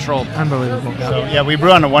temperature controlled. Unbelievable. So yeah, we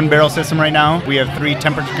brew on a 1-barrel system right now. We have 3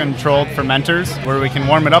 temperature controlled fermenters where we can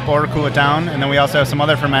warm it up or cool it down. And then we also have some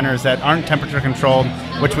other fermenters that aren't temperature controlled,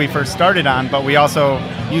 which we first started on, but we also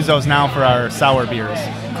use those now for our sour beers.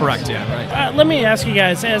 Correct, yeah. Right. Let me ask you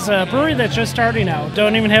guys, as a brewery that's just starting out,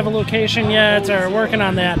 don't even have a location yet, or working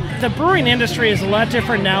on that, the brewing industry is a lot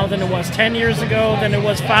different now than it was 10 years ago, than it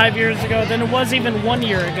was 5 years ago, than it was even 1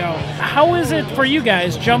 year ago. How is it for you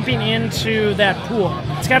guys jumping into that pool?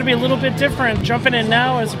 It's got to be a little bit different jumping in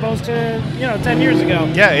now as opposed to 10 years ago.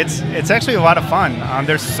 Yeah, it's actually a lot of fun.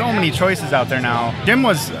 There's so many choices out there now. Jim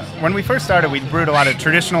when we first started, we brewed a lot of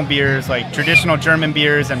traditional beers, like traditional German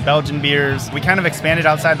beers and Belgian beers. We kind of expanded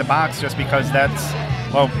outside the box just because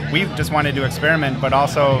we just wanted to experiment, but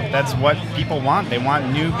also that's what people want. They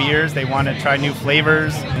want new beers, they want to try new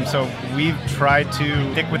flavors, and so we've tried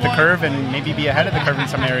to stick with the curve and maybe be ahead of the curve in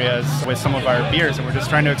some areas with some of our beers. And we're just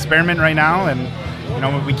trying to experiment right now,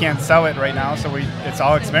 and we can't sell it right now, so it's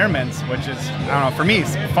all experiments, which is, I don't know, for me,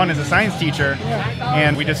 it's fun as a science teacher,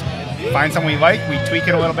 and we just find something we like, we tweak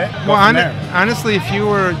it a little bit, go from there. Honestly, if you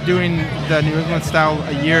were doing the New England style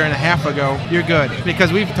a year and a half ago, you're good.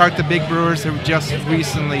 Because we've talked to big brewers who just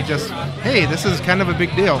recently hey, this is kind of a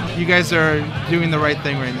big deal. You guys are doing the right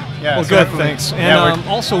thing right now. Yeah, well, good, thanks. And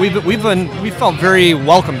also, we felt very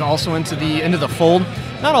welcomed also into the fold.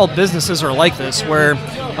 Not all businesses are like this, where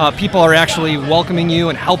people are actually welcoming you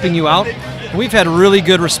and helping you out. And we've had really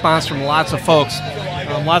good response from lots of folks.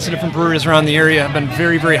 Lots of different breweries around the area have been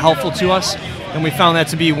very, very helpful to us, and we found that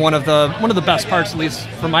to be one of the best parts, at least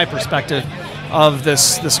from my perspective, of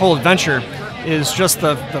this whole adventure, is just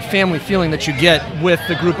the family feeling that you get with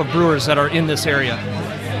the group of brewers that are in this area.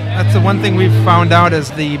 That's the one thing we've found out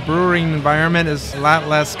is the brewing environment is a lot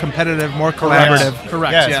less competitive, more collaborative.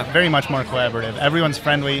 Correct. Yeah, it's very much more collaborative. Everyone's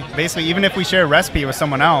friendly. Basically, even if we share a recipe with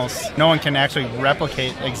someone else, no one can actually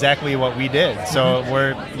replicate exactly what we did. So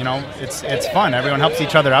it's fun. Everyone helps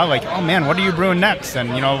each other out. Like, oh man, what are you brewing next? And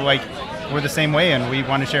we're the same way, and we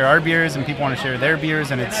want to share our beers, and people want to share their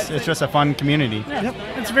beers, and it's just a fun community. Yeah.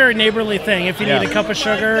 It's a very neighborly thing. If you need a cup of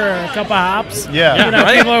sugar or a cup of hops,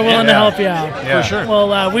 people are willing to help you out. Yeah. For sure.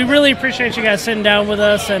 Well, we really appreciate you guys sitting down with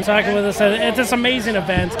us and talking with us at this amazing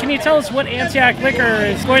event. Can you tell us what Antioch Liquor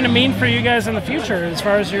is going to mean for you guys in the future as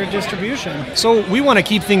far as your distribution? So we want to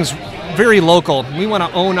keep things very local. We want to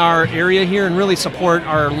own our area here and really support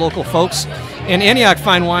our local folks. And Antioch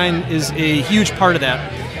Fine Wine is a huge part of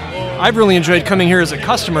that. I've really enjoyed coming here as a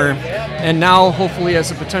customer, and now hopefully as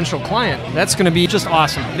a potential client. That's going to be just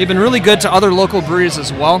awesome. They've been really good to other local breweries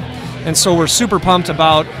as well, and so we're super pumped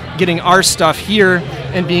about getting our stuff here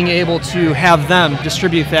and being able to have them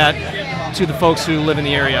distribute that to the folks who live in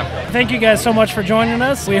the area. Thank you guys so much for joining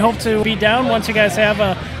us. We hope to be down once you guys have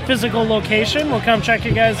a physical location. We'll come check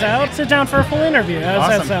you guys out. Sit down for a full interview. How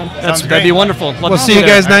does that sound? That'd be wonderful. We'll see you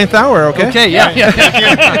guys 9th hour, okay? Okay, yeah.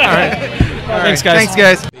 All right. Thanks, guys. Thanks,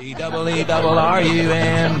 guys.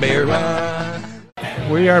 B-double-E-double-R-U-N Beer Run.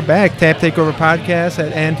 We are back, Tap Takeover Podcast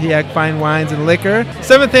at Antioch Fine Wines and Liquor.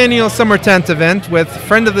 7th Annual Summer Tent event with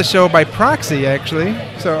friend of the show by proxy, actually.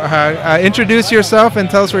 So introduce yourself and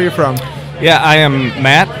tell us where you're from. Yeah, I am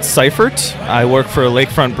Matt Seifert. I work for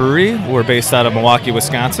Lakefront Brewery. We're based out of Milwaukee,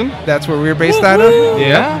 Wisconsin. That's where we're based out of?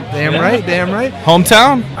 Yeah. Damn right.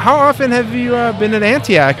 Hometown. How often have you been in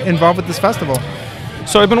Antioch involved with this festival?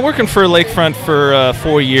 So I've been working for Lakefront for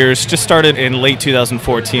 4 years, just started in late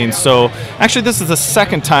 2014. So actually this is the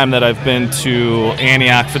second time that I've been to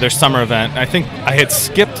Antioch for their summer event. I think I had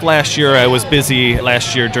skipped last year. I was busy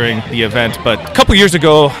last year during the event, but a couple years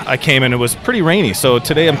ago I came and it was pretty rainy. So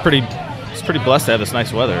today I'm pretty blessed to have this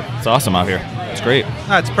nice weather. It's awesome out here. It's great.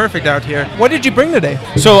 It's perfect out here. What did you bring today?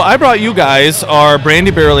 So I brought you guys our Brandy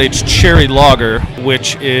Barrel Aged Cherry Lager,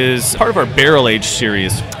 which is part of our Barrel Age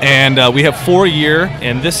series. And we have 4 year,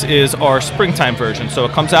 and this is our springtime version. So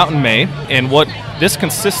it comes out in May. And what this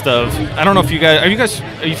consists of, I don't know if you guys,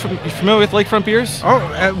 are you familiar with Lakefront beers? Oh,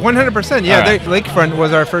 100%. Yeah, right. Lakefront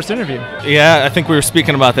was our first interview. Yeah, I think we were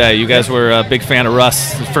speaking about that. You guys were a big fan of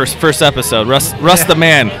Russ, first episode. Russ the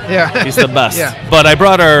man. Yeah. He's the best. Yeah. But I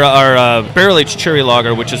brought our Barrel Aged Cherry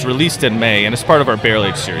Lager, which is released in May, and it's part of our Barrel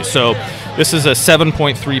Age series. So this is a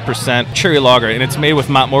 7.3% cherry lager, and it's made with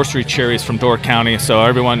Montmorency cherries from Door County. So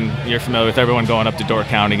you're familiar with everyone going up to Door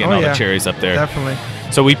County, getting all the cherries up there. Definitely.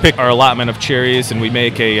 So we pick our allotment of cherries, and we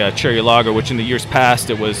make a cherry lager, which in the years past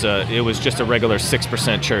it was just a regular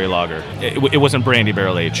 6% cherry lager. It wasn't brandy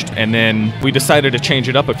barrel aged. And then we decided to change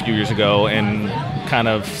it up a few years ago and kind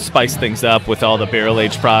of spice things up with all the barrel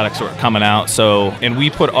aged products that were coming out. And we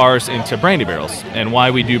put ours into brandy barrels. And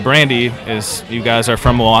why we do brandy is, you guys are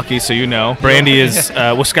from Milwaukee, so you know brandy is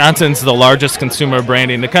Wisconsin's the largest consumer of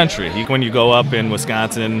brandy in the country. When you go up in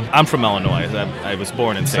Wisconsin, I'm from Illinois. I was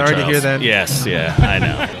born in St. Charles. Sorry to hear that. Yes, yeah, I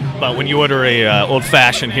know. But when you order a old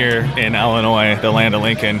fashioned here in Illinois, the land of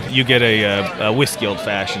Lincoln, you get a whiskey old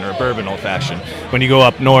fashioned or a bourbon old fashioned. When you go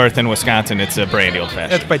up north in Wisconsin, it's a brandy old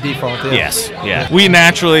fashioned. That's by default. Yeah. Yes, yeah. We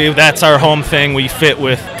naturally, that's our home thing. We fit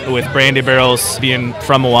with brandy barrels, being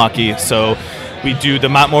from Milwaukee. So we do the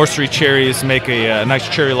Montmorency cherries, make a nice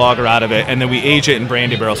cherry lager out of it, and then we age it in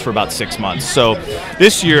brandy barrels for about 6 months. So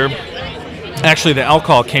this year, actually, the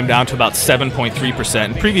alcohol came down to about 7.3%.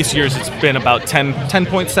 In previous years, it's been about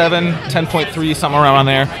 10.7, 10.3, somewhere around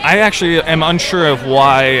there. I actually am unsure of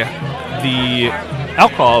why the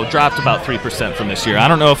alcohol dropped about 3% from this year. I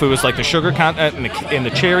don't know if it was like the sugar content in the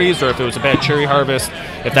cherries or if it was a bad cherry harvest,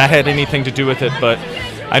 if that had anything to do with it, but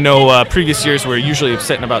I know previous years were usually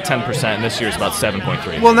sitting about 10%, and this year's about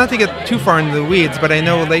 7.3. Well, not to get too far into the weeds, but I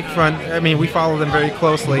know Lakefront, we follow them very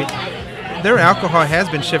closely. Their alcohol has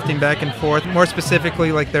been shifting back and forth. More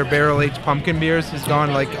specifically, like their barrel-aged pumpkin beers has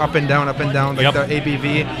gone like up and down, like the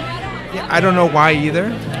ABV. Yeah, I don't know why either.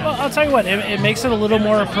 Well, I'll tell you what, it makes it a little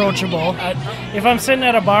more approachable. If I'm sitting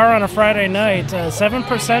at a bar on a Friday night,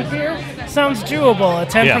 7% beer sounds doable. A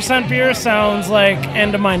 10% beer sounds like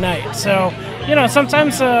end of my night. So,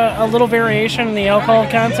 sometimes a little variation in the alcohol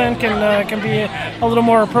content can be a little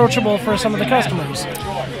more approachable for some of the customers.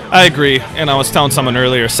 I agree, and I was telling someone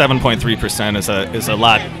earlier, 7.3% is a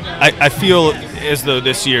lot. I feel as though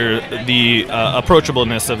this year the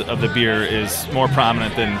approachableness of the beer is more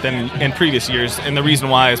prominent than in previous years, and the reason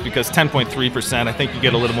why is because 10.3%, I think you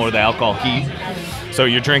get a little more of the alcohol heat. So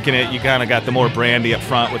you're drinking it, you kind of got the more brandy up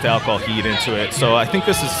front with the alcohol heat into it. So I think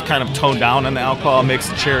this is kind of toned down on the alcohol, makes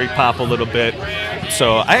the cherry pop a little bit.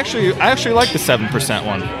 So I actually like the 7%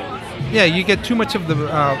 one. Yeah, you get too much of the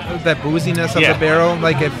that booziness of the barrel.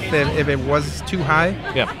 Like if it was too high.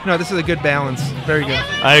 Yeah. No, this is a good balance. Very good.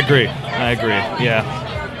 I agree. Yeah.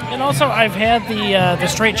 And also, I've had the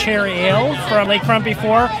straight cherry ale from Lakefront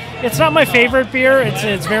before. It's not my favorite beer.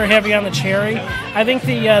 It's very heavy on the cherry. I think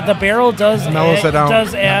the barrel does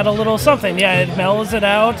add a little something. Yeah, it mellows it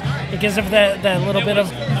out. It gives it that little bit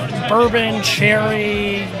of bourbon,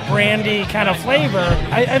 cherry, brandy kind of flavor.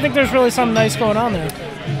 I think there's really something nice going on there.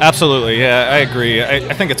 Absolutely, yeah, I agree.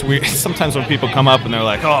 I think it's weird sometimes when people come up and they're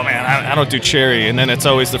like, "Oh man, I don't do cherry," and then it's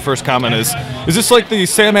always the first comment is this like the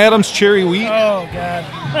Sam Adams cherry wheat? Oh God!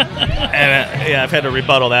 And I've had to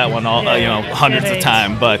rebuttal that one hundreds of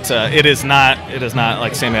times, but it is not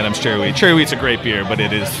like Sam Adams cherry wheat. Cherry wheat's a great beer, but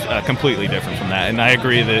it is completely different from that. And I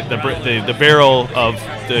agree that the barrel of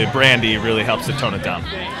the brandy really helps to tone it down.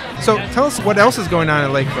 So tell us what else is going on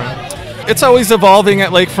at Lakefront. It's always evolving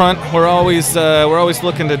at Lakefront. We're always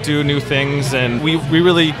looking to do new things, and we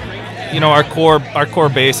really, our core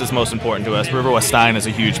base is most important to us. River West Stein is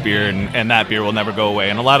a huge beer, and that beer will never go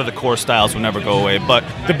away. And a lot of the core styles will never go away. But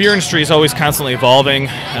the beer industry is always constantly evolving,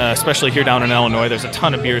 especially here down in Illinois. There's a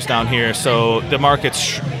ton of beers down here, so the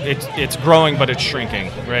market's it's growing, but it's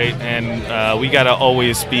shrinking, right? And we got to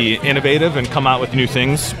always be innovative and come out with new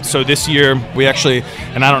things. So this year we actually,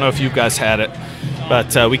 and I don't know if you guys had it.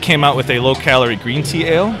 But we came out with a low-calorie green tea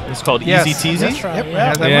ale. It's called Easy Teasy. That's right.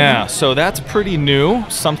 Yeah, so that's pretty new,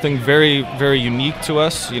 something very, very unique to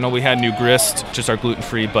us. You know, we had New Grist, which is our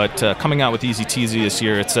gluten-free, but coming out with Easy Teasy this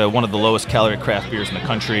year, it's one of the lowest calorie craft beers in the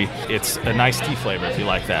country. It's a nice tea flavor if you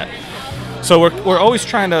like that. So we're always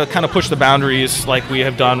trying to kind of push the boundaries like we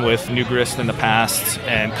have done with New Grist in the past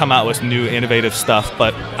and come out with new innovative stuff.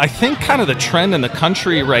 But I think kind of the trend in the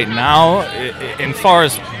country right now, as far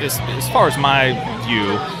as my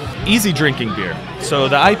view, easy drinking beer. So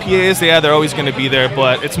the IPAs, they're always going to be there,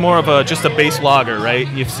 but it's more of just a base lager,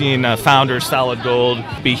 right? You've seen Founders Solid Gold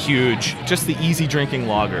be huge. Just the easy drinking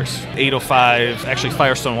lagers. 805, actually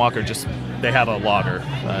Firestone Walker, they have a lager,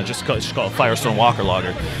 just called Firestone Walker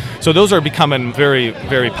Lager. So those are becoming very,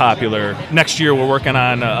 very popular. Next year we're working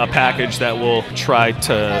on a package that will try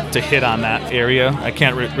to hit on that area. I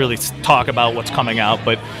can't really talk about what's coming out,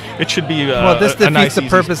 but it should be well, this defeats nice, the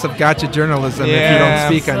purpose of gotcha journalism if you don't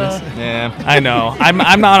speak on this. Yeah, I know.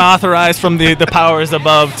 I'm not authorized from the powers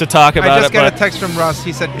above to talk about it. I just got a text from Russ.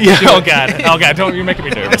 He said, "Yeah, oh God, don't you're making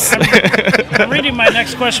me nervous." I'm reading my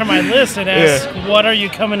next question on my list. It asks, "What are you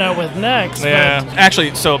coming out with next?" Yeah,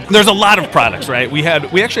 actually, so there's a lot of products, right? We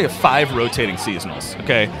actually have 5 rotating seasonals.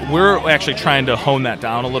 Okay, we're actually trying to hone that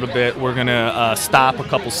down a little bit. We're gonna stop a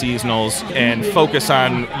couple seasonals and focus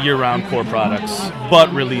on year-round core products,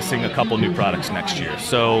 but releasing a couple new products next year.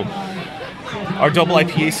 So our double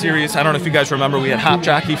IPA series, I don't know if you guys remember, we had Hop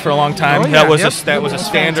Jockey for a long time. That was a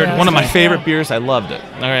standard, one of my favorite beers. I loved it.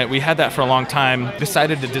 All right, we had that for a long time.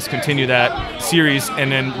 Decided to discontinue that series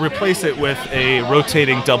and then replace it with a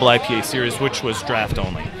rotating double IPA series, which was draft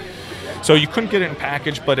only. So you couldn't get it in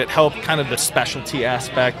package, but it helped kind of the specialty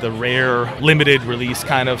aspect, the rare, limited release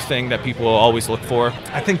kind of thing that people always look for.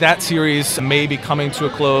 I think that series may be coming to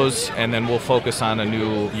a close, and then we'll focus on a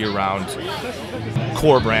new year-round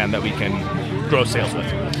core brand that we can grow sales with.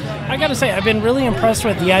 I gotta say, I've been really impressed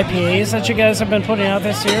with the IPAs that you guys have been putting out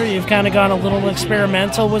this year. You've kind of gone a little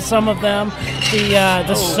experimental with some of them.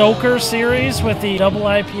 The Soaker series with the double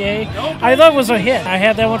IPA, I thought was a hit. I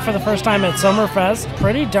had that one for the first time at Summerfest.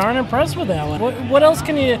 Pretty darn impressed with that one. What else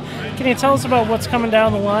can you tell us about what's coming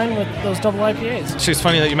down the line with those double IPAs? Actually, it's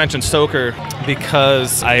funny that you mentioned Soaker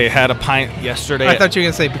because I had a pint yesterday. I thought you were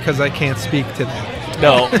going to say because I can't speak to that.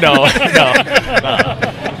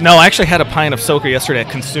 No, I actually had a pint of Soaker yesterday at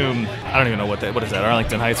Consume. I don't even know what is that,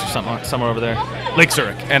 Arlington Heights or somewhere over there? Lake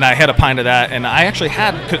Zurich. And I had a pint of that, and I actually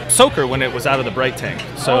had Soaker when it was out of the Bright tank.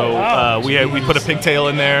 So we put a pigtail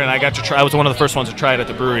in there, and I got to try. I was one of the first ones to try it at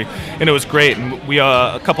the brewery, and it was great. And we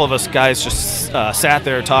a couple of us guys just sat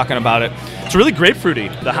there talking about it. It's really grapefruity.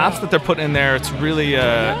 The hops that they're putting in there, it's really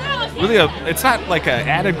it's not like an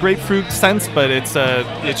added grapefruit sense, but it's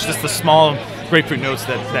just the small grapefruit notes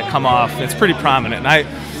that come off. It's pretty prominent. And I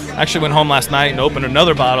actually went home last night and opened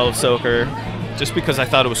another bottle of Soaker just because I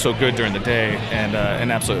thought it was so good during the day and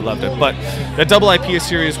absolutely loved it. But the double IPA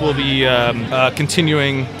series will be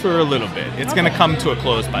continuing for a little bit. It's going to come to a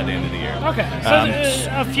close by the end of the year. Okay,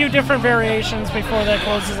 so a few different variations before that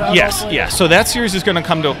closes out. Yes. So that series is going to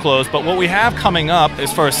come to a close. But what we have coming up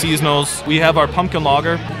as far as seasonals, we have our Pumpkin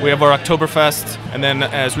Lager, we have our Oktoberfest, and then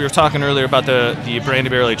as we were talking earlier about the Brandy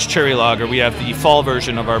Barrel Aged Cherry Lager, we have the fall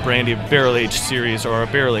version of our Brandy Barrel Aged series or our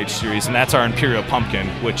Barrel Aged series, and that's our Imperial Pumpkin,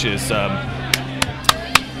 which is a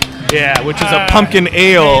pumpkin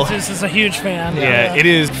ale. Jesus is a huge fan. Yeah, it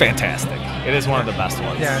is fantastic. It is one of the best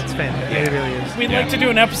ones. Yeah, it's fantastic. It really is. We'd like to do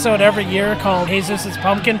an episode every year called Jesus'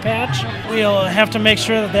 Pumpkin Patch. We'll have to make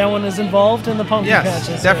sure that one is involved in the pumpkin patches.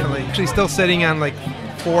 Yes, definitely. Actually, still sitting on like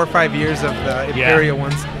 4 or 5 years of the Imperial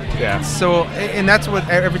ones. Yeah. So, and that's what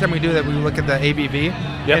every time we do that, we look at the ABV,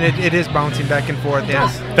 and it is bouncing back and forth.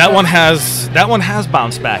 Yes. That one has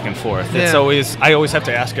bounced back and forth. It's always I always have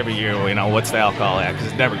to ask every year, what's the alcohol at? Because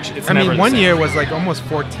it's never. One year was like almost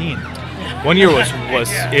 14. One year was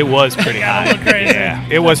pretty high. Yeah,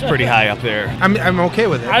 it was pretty high up there. I'm okay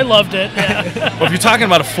with it. I loved it. Yeah. Well, if you're talking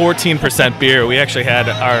about a 14% beer, we actually had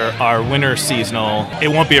our winter seasonal. It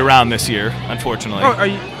won't be around this year, unfortunately.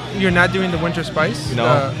 Oh, you're not doing the winter spice?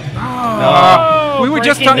 No. We were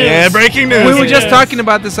just talking. Yeah, breaking news. We were just talking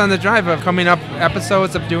about this on the drive of coming up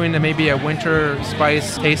episodes of doing maybe a winter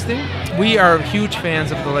spice tasting. We are huge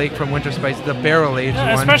fans of the Lakefront Winter Spice, the barrel aged one.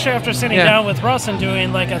 Especially after sitting down with Russ and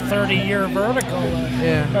doing like a 30-year vertical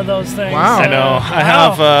of those things. Wow. I know.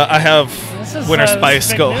 I have winter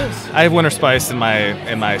spice go. I have winter spice in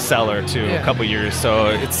my cellar too. A couple years, so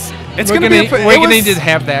it's we're gonna need to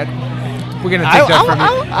have that. We're gonna take that from you.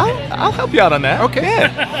 I'll help you out on that. Okay.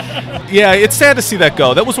 Yeah, it's sad to see that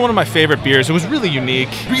go. That was one of my favorite beers. It was really unique,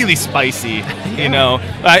 really spicy. You know,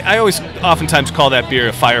 I always oftentimes call that beer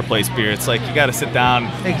a fireplace beer. It's like you got to sit down,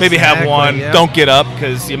 maybe have one. Yeah. Don't get up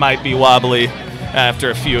because you might be wobbly after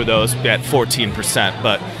a few of those at 14%.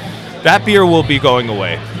 But that beer will be going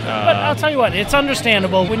away. But I'll tell you what, it's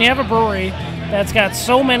understandable when you have a brewery that's got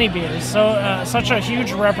so many beers, such a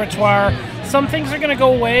huge repertoire. Some things are going to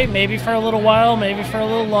go away, maybe for a little while, maybe for a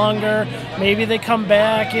little longer, maybe they come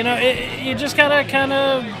back. You know, you just gotta kind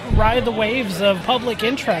of ride the waves of public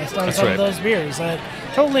interest on some of those beers.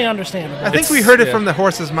 Totally understandable. I think we heard it from the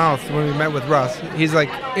horse's mouth when we met with Russ. He's like,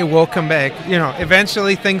 it will come back. You know,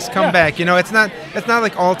 eventually things come back. You know, it's not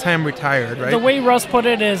like all time retired, right? The way Russ put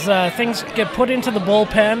it is things get put into the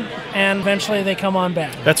bullpen and eventually they come on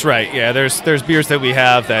back. That's right. Yeah, there's beers that we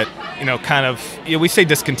have that, you know, kind of, we say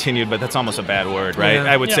discontinued, but that's almost a bad word, right?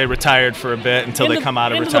 Yeah. I would say retired for a bit until they come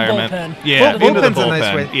out of retirement. The bullpen. Yeah, into the bullpen's a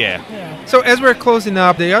nice way. Yeah. So as we're closing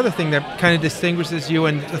up, the other thing that kind of distinguishes you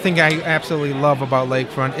and the thing I absolutely love about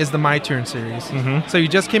Lakefront is the My Turn series. Mm-hmm. So you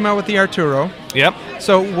just came out with the Arturo. Yep.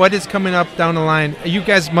 So what is coming up down the line? You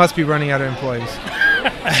guys must be running out of employees.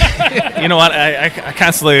 You know what? I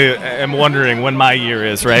constantly am wondering when my year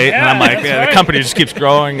is, right? Yeah, and I'm like, right. the company just keeps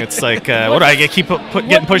growing. It's like, what do I get? Keep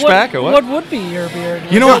getting pushed back, or what? What would be your beer?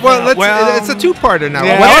 You know what? Well, it's a two-parter now.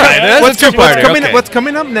 Yeah, all right, that's a two-parter. What's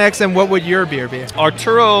coming up next, and what would your beer be?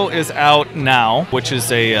 Arturo is out now, which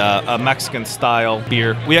is a Mexican-style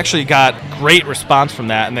beer. We actually got great response from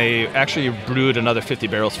that, and they actually brewed another 50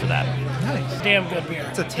 barrels for that. Nice. Damn good beer.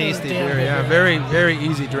 It's a tasty beer, yeah. Very, very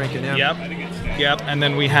easy drinking, yeah. Yep. And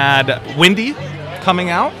then we had Windy coming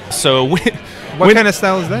out. So what kind of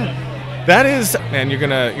style is that? That is, man, you're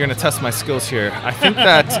gonna test my skills here. I think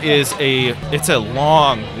that is it's a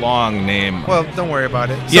long name. Well, don't worry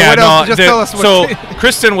about it. So yeah, what else? Just tell us what. So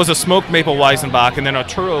Kristen was a smoked maple Weizenbach, and then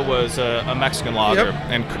Arturo was a Mexican lager,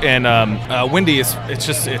 and Windy is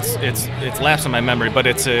it's lapsed in my memory, but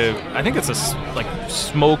I think it's like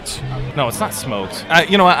smoked. No, it's not smoked.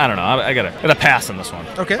 You know what? I don't know. I gotta pass on this one.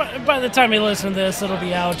 Okay. By the time you listen to this, it'll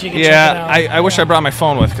be out. You can check it out. I wish I brought my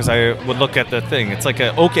phone with because I would look at the thing. It's like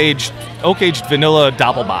an oak aged vanilla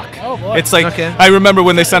Doppelbock. Oh boy. It's like I remember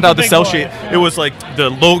when they sent out the sell sheet. It was like the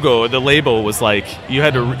label was like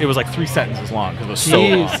it was like 3 sentences long because it was so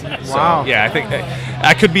long. Wow. So, yeah, I think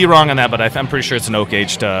I could be wrong on that, but I'm pretty sure it's an oak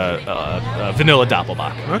aged vanilla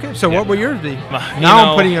Doppelbock. Okay. So what will yours be? Now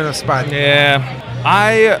I'm putting you on a spot. Yeah.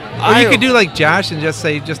 You could do like Josh and just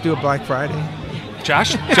do a Black Friday.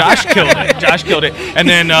 Josh killed it. Josh killed it. And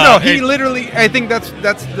then no, he literally. I think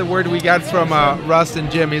that's the word we got from Russ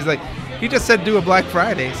and Jim. He's like, he just said do a Black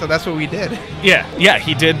Friday, so that's what we did. Yeah,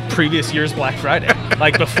 he did previous year's Black Friday,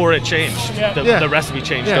 like before it changed. The recipe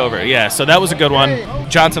changed over. Yeah, so that was a good one.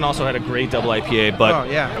 Johnson also had a great double IPA, but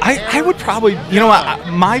I would probably, you know what,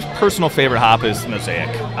 my personal favorite hop is Mosaic.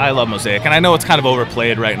 I love Mosaic, and I know it's kind of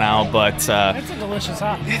overplayed right now, but it's a delicious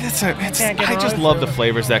hop. I just love the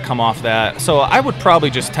flavors that come off that. So I would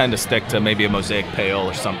probably just tend to stick to maybe a Mosaic Pale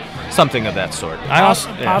or something of that sort.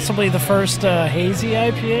 Possibly the first hazy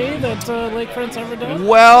IPA that Lakefront's ever done?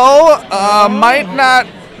 Well, might not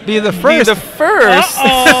be the first.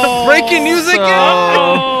 Breaking news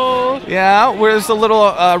again. Yeah, there's a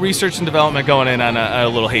little research and development going in on a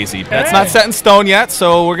little hazy. That's not set in stone yet,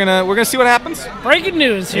 so we're gonna see what happens. Breaking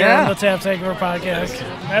news here on the Tap Takeover podcast.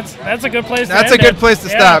 That's a good place. That's a good place to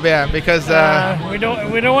stop. Yeah, because we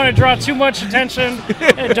don't want to draw too much attention.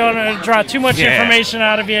 And don't want to draw too much information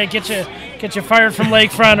out of you. Get you fired from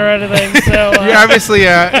Lakefront or anything. So you're obviously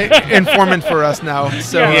informant for us now.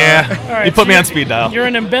 So right, you put me on speed dial. You're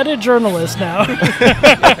an embedded journalist now.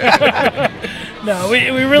 No, we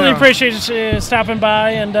really appreciate you stopping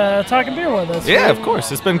by and talking beer with us. Yeah, of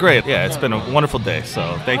course. It's been great. Yeah, it's been a wonderful day.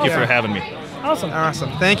 So thank you for having me. Awesome.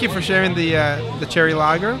 Thank you for sharing the cherry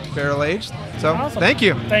lager, barrel aged. So thank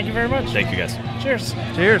you. Thank you very much. Thank you, guys. Cheers.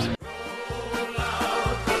 Cheers.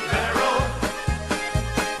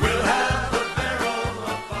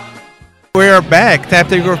 We are back, Tap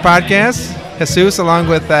Takeover Podcast. Jesus, along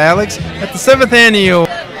with Alex, at the 7th annual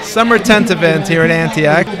Summer Tent event here at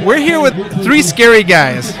Antioch. We're here with 3 scary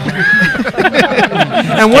guys,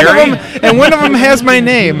 and one of them has my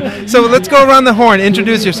name. So let's go around the horn.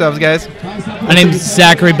 Introduce yourselves, guys. My name is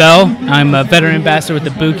Zachary Bell. I'm a veteran ambassador with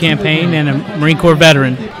the Boo campaign and a Marine Corps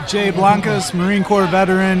veteran. Jay Blancas, Marine Corps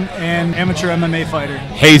veteran and amateur MMA fighter.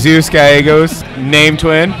 Jesus Gallegos, name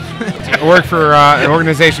twin. I work for an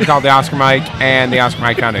organization called the Oscar Mike and the Oscar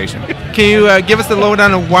Mike Foundation. Can you give us the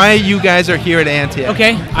lowdown on why you guys are here at Antioch?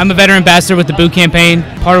 Okay, I'm a veteran ambassador with the Boo campaign.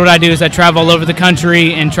 Part of what I do is I travel all over the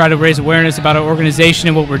country and try to raise awareness about our organization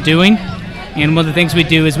and what we're doing. And one of the things we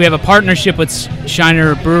do is we have a partnership with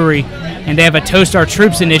Shiner Brewery, and they have a Toast Our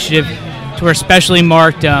Troops initiative to where specially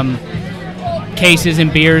marked cases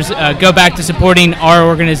and beers go back to supporting our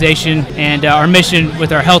organization and our mission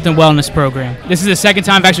with our health and wellness program. This is the second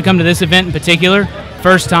time I've actually come to this event in particular.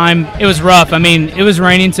 First time, it was rough. I mean, it was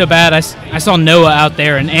raining so bad, I saw Noah out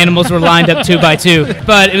there and animals were lined up 2 by 2.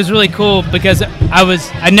 But it was really cool because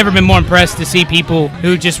I'd never been more impressed to see people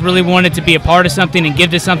who just really wanted to be a part of something and give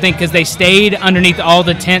to something, because they stayed underneath all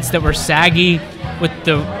the tents that were saggy with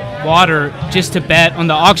the water just to bet on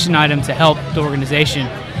the auction item to help the organization.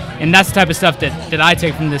 And that's the type of stuff that I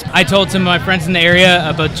take from this. I told some of my friends in the area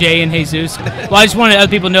about Jay and Jesus. Well, I just wanted other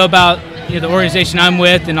people to know about the organization I'm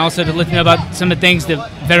with, and also to let them know about some of the things the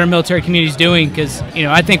veteran military community is doing, because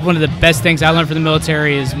I think one of the best things I learned from the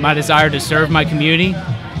military is my desire to serve my community,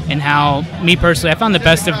 and how me personally I found the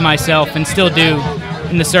best of myself and still do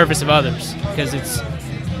in the service of others, because it's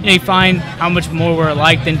you find how much more we're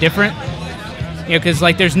alike than different, because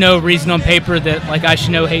like there's no reason on paper that like I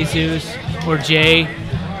should know Jesus or Jay,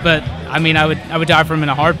 but I mean I would die for him in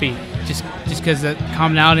a heartbeat, just because that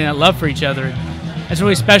commonality and that love for each other. It's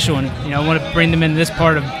really special, and I want to bring them into this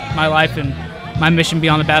part of my life and my mission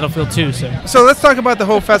beyond the battlefield too. So let's talk about the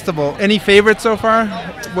whole festival. Any favorites so far?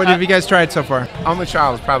 What have you guys tried so far? Only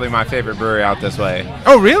Child is probably my favorite brewery out this way.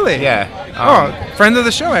 Oh, really? Yeah. Friend of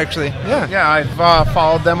the show, actually. Yeah. Yeah, I've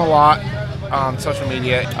followed them a lot on social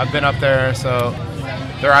media. I've been up there, so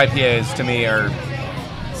their IPAs to me are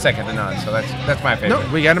second to none. So that's my favorite.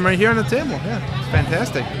 No, we got them right here on the table. Yeah, it's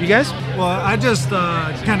fantastic. You guys? Well, I just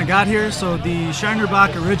kind of got here, so the Shiner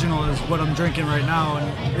Bock Original is what I'm drinking right now,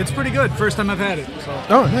 and it's pretty good. First time I've had it. So.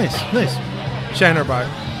 Oh, nice. Shiner Bock.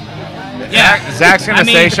 Yeah, Zach's gonna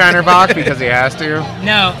say Shiner Bock because he has to.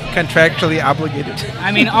 No, contractually obligated.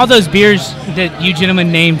 I mean, all those beers that you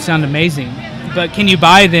gentlemen named sound amazing, but can you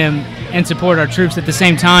buy them and support our troops at the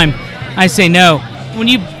same time? I say no. When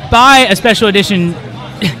you buy a special edition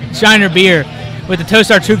Shiner beer with the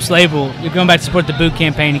Toast Our Troops label, you're going back to support the Boo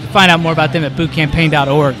campaign. You can find out more about them at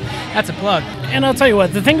bootcampaign.org. That's a plug. And I'll tell you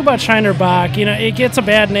what, the thing about Shiner Bock, it gets a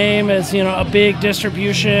bad name as, a big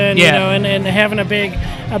distribution, and having a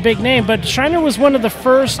big name. But Shiner was one of the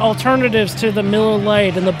first alternatives to the Miller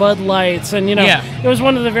Lite and the Bud Lights. And, it was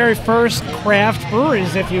one of the very first craft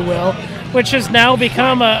breweries, if you will, which has now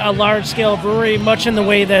become a large-scale brewery, much in the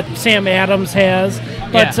way that Sam Adams has.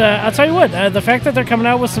 But I'll tell you what, the fact that they're coming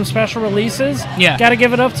out with some special releases, got to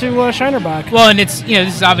give it up to Shiner Bock. Well, and it's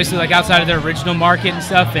this is obviously like outside of their original market and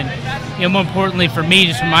stuff, and more importantly for me,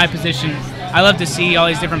 just from my position, I love to see all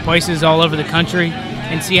these different places all over the country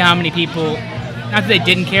and see how many people, not that they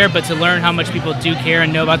didn't care, but to learn how much people do care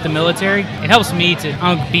and know about the military. It helps me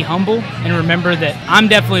to be humble and remember that I'm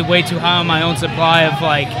definitely way too high on my own supply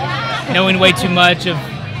of knowing way too much of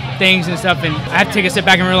things and stuff, and I have to take a step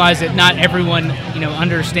back and realize that not everyone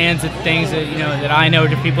understands the things that that I know.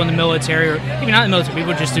 To people in the military, or even not in the military,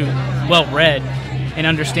 people just well read and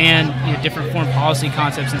understand different foreign policy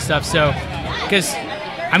concepts and stuff. So, because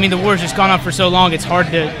the war's just gone on for so long, it's hard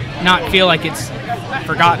to not feel like it's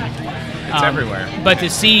forgotten. It's everywhere. But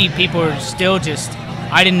to see people are still just,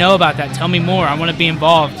 I didn't know about that. Tell me more. I want to be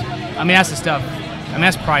involved. That's the stuff.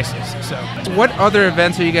 That's priceless. So, what other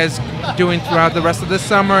events are you guys doing throughout the rest of this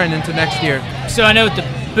summer and into next year? So I know with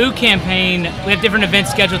the Boo campaign, we have different events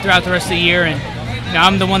scheduled throughout the rest of the year, and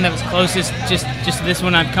I'm the one that was closest just to this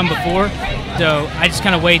one I've come before. So I just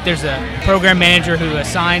kind of wait. There's a program manager who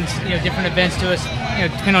assigns different events to us,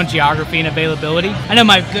 depending on geography and availability. I know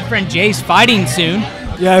my good friend Jay's fighting soon.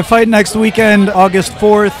 Yeah, I fight next weekend, August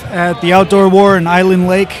 4th, at the Outdoor War in Island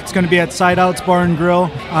Lake. It's going to be at Side Outs Bar and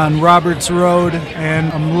Grill on Roberts Road,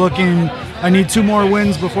 and I need 2 more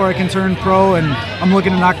wins before I can turn pro, and I'm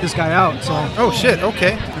looking to knock this guy out. So. Oh shit!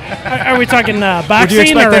 Okay. Are we talking boxing Would you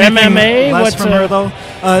expect or anything MMA? Less from her though?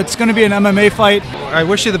 It's going to be an MMA fight. I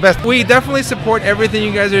wish you the best. We definitely support everything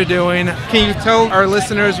you guys are doing. Can you tell our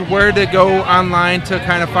listeners where to go online to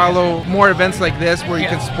kind of follow more events like this where you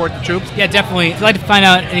can support the troops? Yeah, definitely. If you'd like to find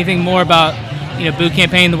out anything more about Boo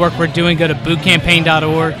Campaign, the work we're doing, go to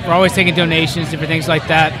bootcampaign.org. We're always taking donations, different things like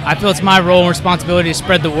that. I feel it's my role and responsibility to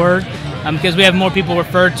spread the word because we have more people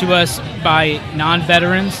referred to us by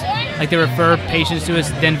non-veterans, like they refer patients to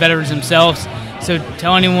us than veterans themselves. So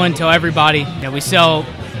tell anyone, tell everybody. We sell,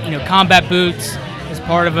 combat boots as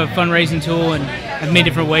part of a fundraising tool, and have made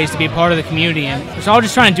different ways to be a part of the community. And we're all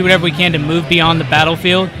just trying to do whatever we can to move beyond the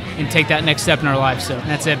battlefield and take that next step in our life. So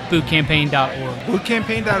that's at bootcampaign.org.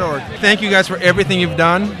 Bootcampaign.org. Thank you guys for everything you've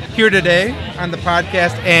done here today on the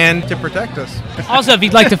podcast and to protect us. Also, if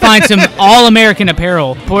you'd like to find some all-American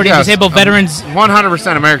apparel, supporting disabled veterans.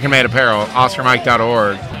 100% American-made apparel,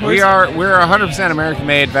 OscarMike.org. We're a 100%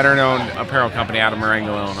 American-made, veteran-owned apparel company out of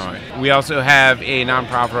Marengo, Illinois. We also have a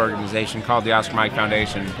nonprofit organization called the Oscar Mike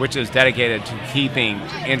Foundation, which is dedicated to keeping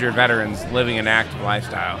injured veterans living an active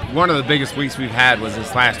lifestyle. One of the biggest weeks we've had was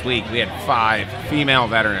this last week. We had 5 female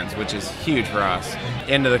veterans, which is huge for us,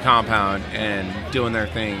 into the compound and doing their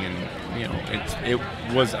thing. And it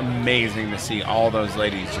was amazing to see all those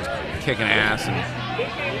ladies just kicking ass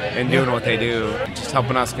and doing what they do, just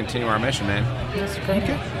helping us continue our mission, man. That's great.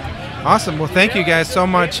 Okay. Awesome. Well, thank you guys so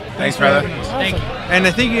much. Thanks, brother. Thank you. And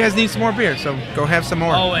I think you guys need some more beer, so go have some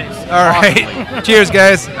more. Always. All right. Cheers,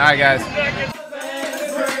 guys. All right, guys.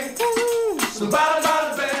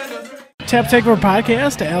 Tap Takeover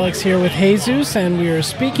Podcast. Alex here with Jesus, and we are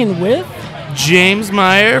speaking with James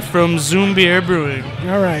Meyer from Zum Bier Brewing.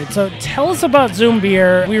 All right, so tell us about Zum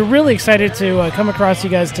Bier. We're really excited to come across you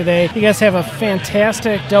guys today. You guys have a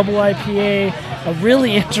fantastic double IPA, a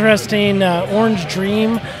really interesting Orange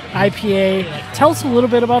Dream IPA. Tell us a little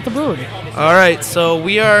bit about the brewery. All right, so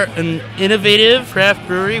we are an innovative craft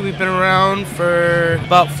brewery. We've been around for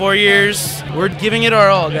about 4 years. We're giving it our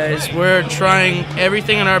all, guys. We're trying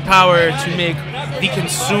everything in our power to make the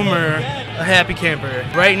consumer a happy camper.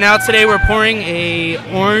 Right now, today, we're pouring a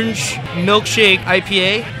orange milkshake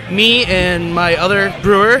IPA. Me and my other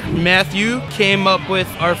brewer, Matthew, came up with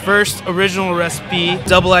our first original recipe,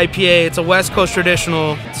 double IPA. It's a West Coast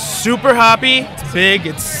traditional. It's super hoppy. It's big.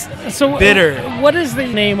 It's bitter. What is the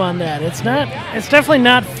name on that? It's definitely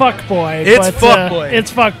not Fuckboy. It's Fuckboy.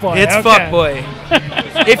 It's Fuckboy. It's okay.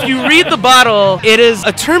 Fuckboy. If you read the bottle, it is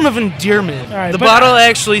a term of endearment. All right, the bottle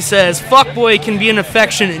actually says, Fuckboy can be an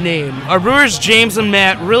affectionate name. Our brewers, James and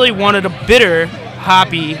Matt, really wanted a bitter,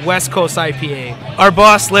 hoppy West Coast IPA. Our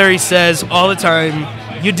boss, Larry, says all the time,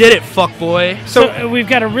 you did it, fuckboy. So we've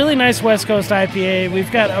got a really nice West Coast IPA.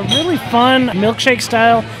 We've got a really fun milkshake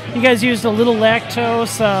style. You guys used a little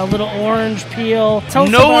lactose, a little orange peel.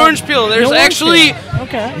 No orange peel. There's actually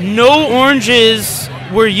no oranges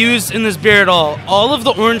were used in this beer at all. All of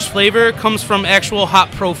the orange flavor comes from actual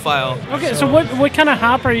hop profile. Okay, so what kind of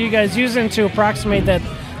hop are you guys using to approximate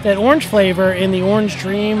that orange flavor in the Orange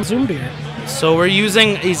Dream Zum Bier? So we're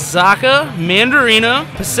using Izaka, Mandarina,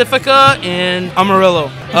 Pacifica, and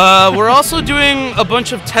Amarillo. We're also doing a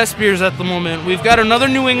bunch of test beers at the moment. We've got another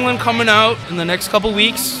New England coming out in the next couple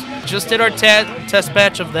weeks. Just did our test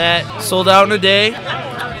batch of that. Sold out in a day.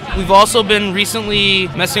 We've also been recently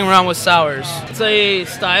messing around with sours. It's a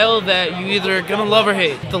style that you either gonna love or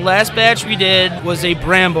hate. The last batch we did was a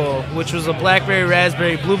Bramble, which was a blackberry,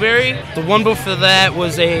 raspberry, blueberry. The one before that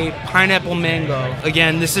was a pineapple mango.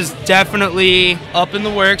 Again, this is definitely up in the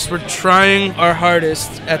works. We're trying our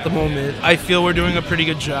hardest at the moment. I feel we're doing a pretty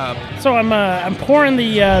good job. So I'm pouring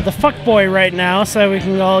the Fuckboy right now, so we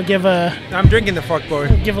can all give a. I'm drinking the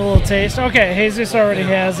Fuckboy. Give a little taste. Okay, Jesus already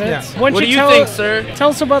has it. Yeah. What do you think, sir? Tell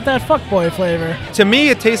us about that Fuckboy flavor. To me,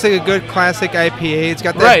 it tastes like a good classic IPA. It's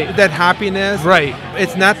got that hoppiness. Right.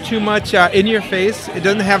 It's not too much in your face. It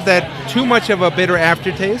doesn't have that too much of a bitter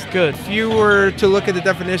aftertaste. Good. If you were to look at the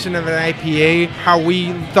definition of an IPA, how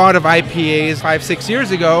we thought of IPAs 5-6 years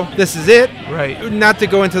ago, this is it. Right. Not to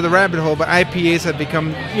go into the rabbit hole, but IPAs have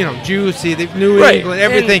become, juicy, New England,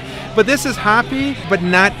 everything. But this is hoppy, but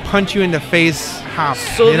not punch you in the face hop.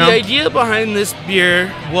 So the idea behind this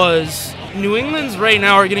beer was New England's right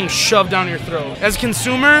now are getting shoved down your throat. As a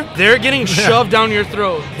consumer, they're getting shoved down your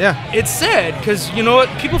throat. Yeah. It's sad because, you know what?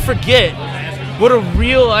 People forget what a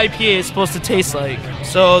real IPA is supposed to taste like.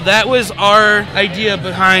 So that was our idea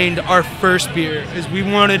behind our first beer, is we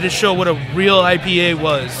wanted to show what a real IPA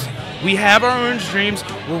was. We have our Orange Dreams.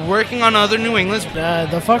 We're working on other New Englands.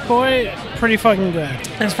 The Fuckboy, pretty fucking good.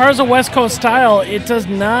 As far as a West Coast style, it does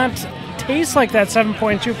not taste like that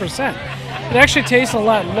 7.2%. It actually tastes a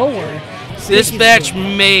lot lower. This batch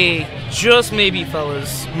just maybe,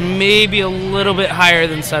 fellas, maybe a little bit higher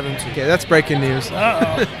than 7.2. Okay, that's breaking news.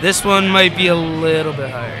 Uh-oh. This one might be a little bit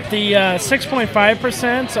higher. The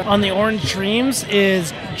 6.5% on the Orange Dreams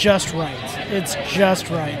is just right. It's just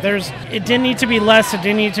right. It didn't need to be less. It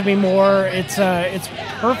didn't need to be more. It's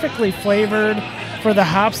perfectly flavored, for the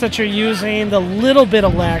hops that you're using, the little bit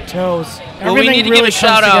of lactose. Well, we need to really give a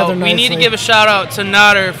shout comes out. together We need to nicely. give a shout out to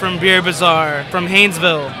Nader from Beer Bazaar from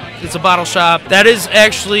Haynesville. It's a bottle shop. That is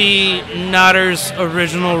actually Nader's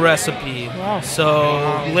original recipe. Wow. So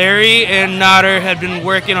Larry and Nader had been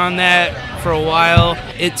working on that for a while.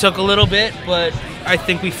 It took a little bit, but I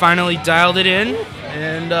think we finally dialed it in.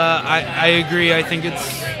 And I agree. I think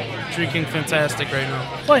it's drinking fantastic right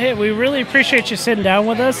now. Well, hey, we really appreciate you sitting down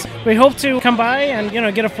with us. We hope to come by and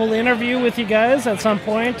get a full interview with you guys at some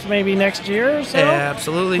point, maybe next year or so. Yeah,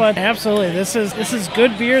 absolutely. But absolutely, this is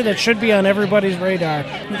good beer that should be on everybody's radar.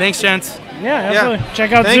 Thanks, gents. Yeah, absolutely.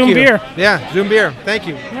 Check out Thank Zum you. Bier. Yeah, Zum Bier. Thank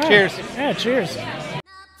you. Yeah. Cheers. Yeah, cheers.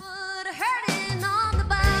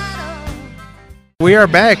 We are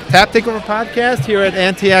back. Tap Takeover Podcast here at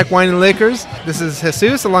Antioch Wine and Liquors. This is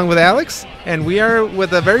Jesus along with Alex, and we are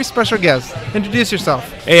with a very special guest. Introduce yourself.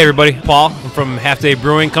 Hey everybody, Paul. I'm from Half Day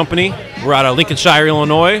Brewing Company. We're out of Lincolnshire,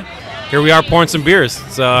 Illinois. Here we are pouring some beers.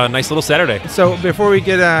 It's a nice little Saturday. So before we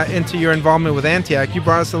get into your involvement with Antioch, you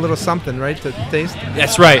brought us a little something, right, to taste?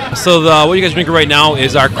 That's right. So what you guys are drinking right now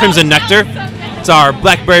is our Crimson Nectar. It's our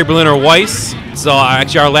Blackberry Berliner Weiss. So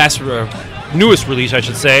actually our last newest release, I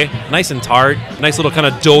should say. Nice and tart. Nice little kind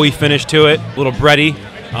of doughy finish to it. A little bready.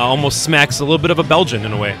 Almost smacks a little bit of a Belgian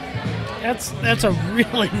in a way. That's a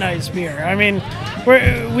really nice beer. I mean,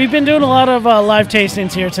 we've been doing a lot of live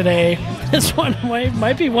tastings here today. This one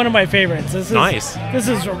might be one of my favorites. This is nice. This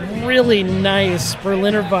is a really nice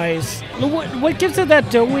Berliner Weiss. What gives it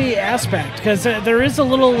that doughy aspect? Because there is a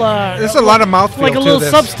little. There's a lot of mouthfeel, like a little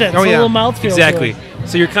substance, Oh, yeah. a little mouthfeel. Exactly. To it.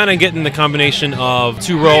 So you're kind of getting the combination of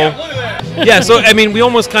two-roll. Yeah, so I mean, we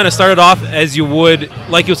almost kind of started off as you would,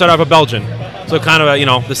 like you would start off a Belgian. So kind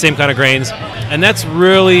of, the same kind of grains. And that's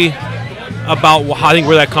really about I think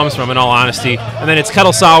where that comes from, in all honesty. And then it's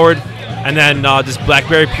kettle soured, and then this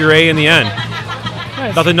blackberry puree in the end.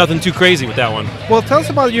 Nice. Nothing too crazy with that one. Well, tell us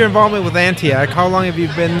about your involvement with Antioch. How long have you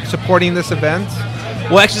been supporting this event?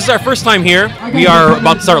 Well, actually, this is our first time here. We are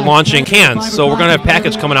about to start launching cans, so we're going to have a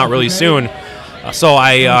package coming out really soon. So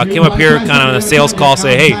I came up here kind of on a sales call,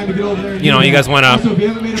 say, hey, you guys want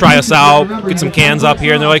to try us out, get some cans up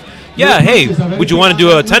here? And they're like, yeah, hey, would you want to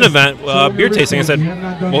do a 10 event beer tasting? I said,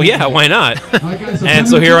 well, yeah, why not? And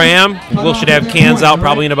so here I am. We should have cans out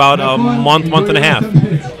probably in about a month and a half.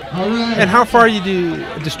 And how far you do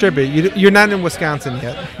distribute? You're not in Wisconsin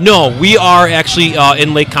yet. No, we are actually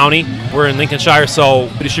in Lake County. We're in Lincolnshire, so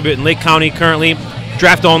we distribute in Lake County currently,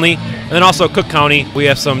 draft only. And then also Cook County, we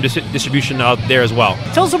have some distribution out there as well.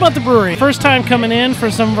 Tell us about the brewery. First time coming in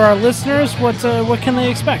for some of our listeners. What can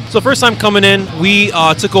they expect? So first time coming in, we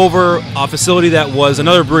took over a facility that was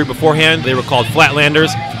another brewery beforehand. They were called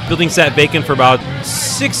Flatlanders. Building sat vacant for about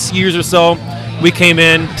 6 years or so. We came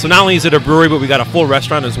in, so not only is it a brewery, but we got a full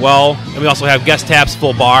restaurant as well. And we also have guest taps,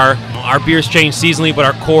 full bar. Our beers change seasonally, but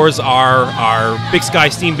our cores are our Big Sky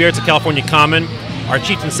Steam Beer. It's a California Common. Our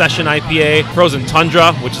Chieftain Session IPA, Frozen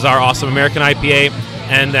Tundra, which is our awesome American IPA,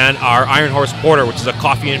 and then our Iron Horse Porter, which is a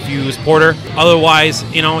coffee-infused porter. Otherwise,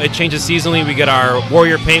 it changes seasonally. We get our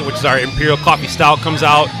Warrior Paint, which is our Imperial Coffee Stout, comes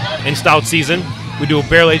out in stout season. We do a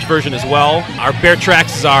barrel-aged version as well. Our Bear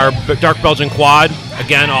Tracks is our Dark Belgian Quad.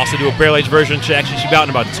 Again, also do a barrel-aged version. Should be out in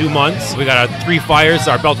about 2 months. We got our Three Fires,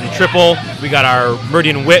 our Belgian Triple. We got our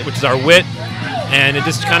Meridian Wit, which is our wit. And it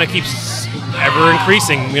just kind of keeps ever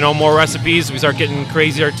increasing, more recipes. We start getting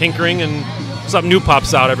crazier tinkering, and something new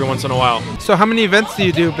pops out every once in a while. So how many events do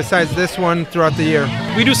you do besides this one throughout the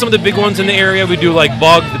year? We do some of the big ones in the area. We do like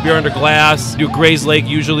Bug, the Beer Under Glass. We do Gray's Lake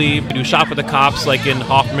usually. We do Shop with the Cops like in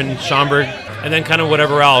Hoffman, Schaumburg. And then kind of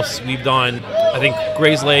whatever else we've done. I think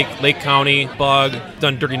Gray's Lake, Lake County, Bug,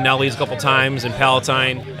 done Dirty Nellies a couple times in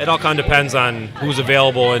Palatine. It all kind of depends on who's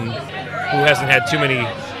available and who hasn't had too many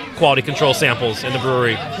quality control samples in the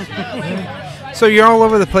brewery. So you're all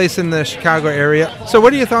over the place in the Chicago area. So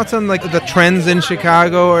what are your thoughts on like the trends in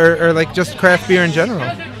Chicago or like just craft beer in general?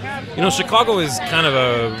 Chicago is kind of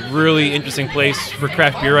a really interesting place for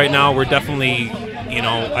craft beer right now. We're definitely,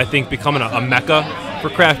 I think becoming a mecca for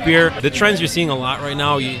craft beer. The trends you're seeing a lot right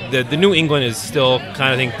now, the New England is still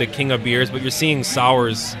kind of, I think, the king of beers, but you're seeing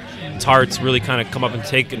sours, tarts really kind of come up and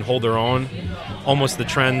take and hold their own. Almost the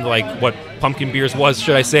trend like what pumpkin beers was,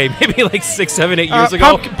 should I say, maybe like 6, 7, 8 years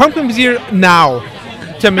ago. Pumpkin beer now,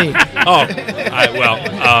 to me.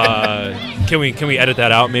 Can we edit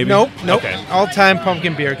that out maybe? Nope. Okay. All-time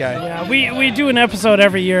pumpkin beer guy. Yeah, we do an episode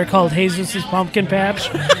every year called Jesus' Pumpkin Patch,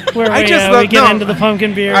 where I we just get into the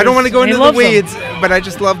pumpkin beers. I don't want to go He into the loves them. weeds, but I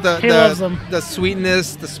just love He loves them. the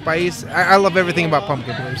sweetness, the spice. I love everything about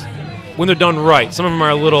pumpkin beers. when they're done right. Some of them are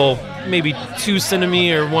a little maybe too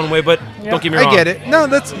cinnamon or one way, but don't get me wrong. I get it. No,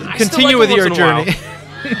 let's continue with your journey.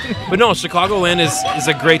 But no, Chicagoland is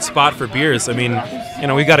a great spot for beers. I mean,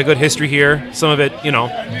 we've got a good history here. Some of it,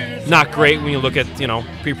 not great when you look at,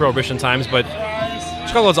 pre-prohibition times, but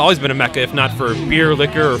Chicago's always been a mecca, if not for beer,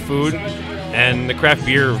 liquor, or food. And the craft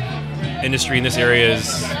beer industry in this area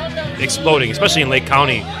is exploding, especially in Lake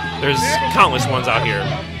County. There's countless ones out here.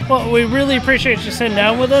 Well, we really appreciate you sitting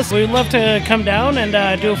down with us. We'd love to come down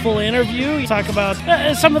and do a full interview, talk about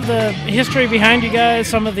some of the history behind you guys,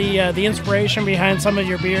 some of the inspiration behind some of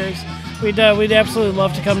your beers. We'd absolutely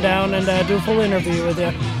love to come down and do a full interview with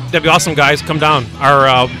you. That'd be awesome, guys. Come down.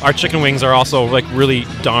 Our chicken wings are also really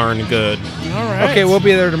darn good. All right. Okay, we'll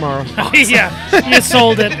be there tomorrow. Yeah, you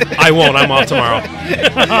sold it. I won't. I'm off tomorrow.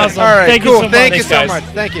 Awesome. All right, Thank cool. you so much. Thank you so guys. much.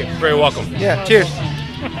 Thank you. Very welcome. Yeah, cheers.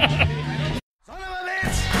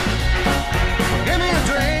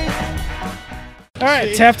 All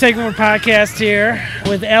right, Tap Takeover Podcast here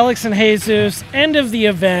with Alex and Jesus. End of the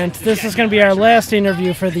event. This is going to be our last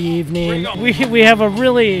interview for the evening. We have a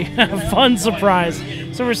really fun surprise.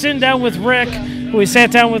 So we're sitting down with Rick, who we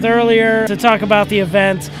sat down with earlier, to talk about the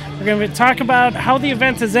event. We're going to talk about how the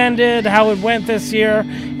event has ended, how it went this year,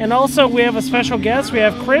 and also we have a special guest. We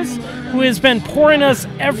have Chris, who has been pouring us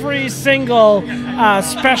every single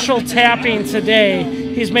special tapping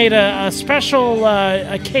today. He's made a special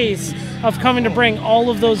a case of coming to bring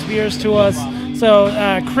all of those beers to us. So,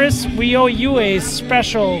 Chris, we owe you a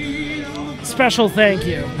special thank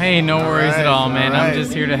you. Hey, no worries at all, man. I'm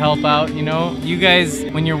just here to help out. You guys,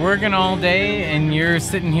 when you're working all day and you're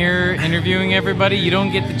sitting here interviewing everybody, you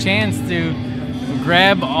don't get the chance to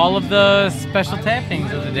grab all of the special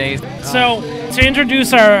tappings of the day. So, to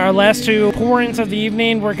introduce our last two pourings of the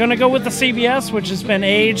evening, we're going to go with the CBS, which has been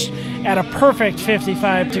aged at a perfect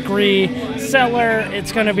 55-degree cellar.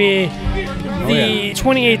 It's going to be the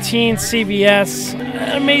 2018 CBS.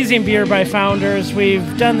 Amazing beer by Founders.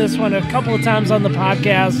 We've done this one a couple of times on the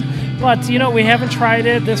podcast, but, we haven't tried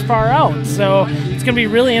it this far out. So it's going to be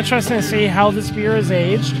really interesting to see how this beer is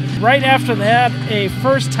aged. Right after that, a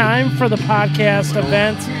first time for the podcast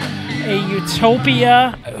event, a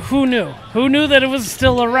Utopia. Who knew? Who knew that it was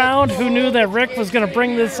still around? Who knew that Rick was going to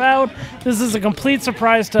bring this out? This is a complete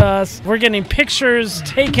surprise to us. We're getting pictures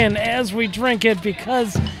taken as we drink it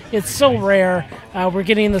because it's so rare. We're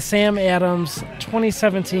getting the Sam Adams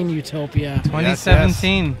 2017 Utopia.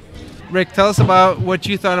 2017. Yes. Rick, tell us about what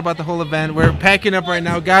you thought about the whole event. We're packing up right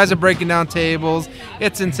now. Guys are breaking down tables.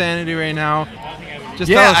 It's insanity right now.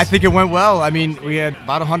 I think it went well. I mean, we had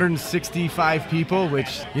about 165 people,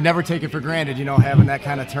 which you never take it for granted, having that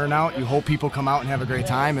kind of turnout. You hope people come out and have a great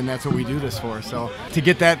time, and that's what we do this for. So to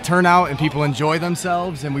get that turnout and people enjoy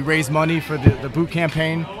themselves, and we raise money for the boot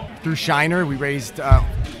campaign through Shiner. We raised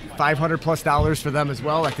 $500+ for them as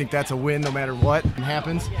well. I think that's a win no matter what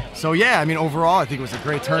happens. So yeah, I mean, overall, I think it was a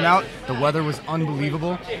great turnout. The weather was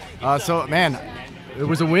unbelievable. So man, it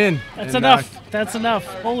was a win. That's enough. That's enough.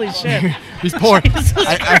 Holy shit. He's pouring.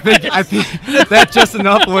 I think that just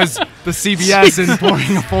enough was the CBS and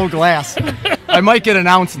pouring a full glass. I might get an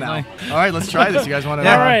ounce now. All right, let's try this. You guys want to?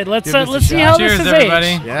 All right, let's see how cheers, this is everybody.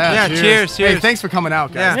 aged. Yeah, cheers. Hey, thanks for coming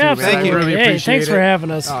out, guys. Yeah, thank you. Really appreciate thanks for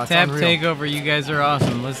having us. Tap unreal. Takeover, you guys are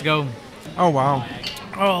awesome. Let's go. Oh, wow.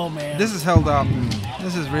 Oh, man. This is held up.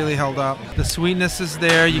 This is really held up. The sweetness is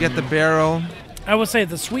there. You get the barrel. I would say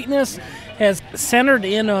the sweetness has centered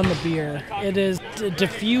in on the beer. It is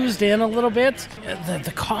diffused in a little bit.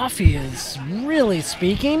 The coffee is really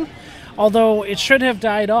speaking, although it should have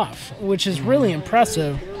died off, which is really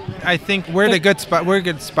impressive. I think we're at a good spot. We're a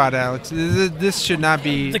good spot, Alex. This should not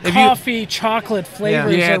be... The coffee, chocolate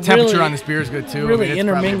flavors yeah, are temperature really, on this beer is good, too. Really I mean,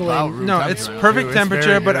 intermingling. No, it's perfect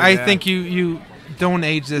temperature, but good, I think you don't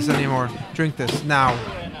age this anymore. Drink this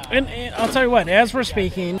now. And I'll tell you what, as we're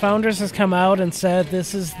speaking, Founders has come out and said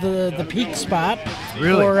this is the peak spot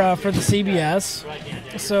for the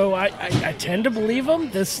CBS. So I tend to believe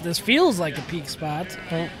them. This feels like a peak spot.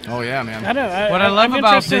 Oh, yeah, man. I don't know. What I love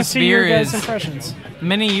about this beer is impressions.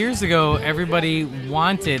 Many years ago, everybody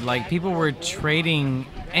wanted, people were trading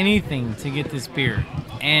anything to get this beer.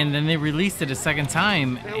 And then they released it a second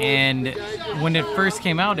time, and when it first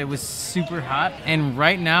came out, it was super hot. And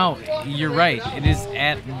right now, you're right, it is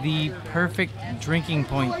at the perfect drinking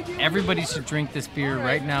point. Everybody should drink this beer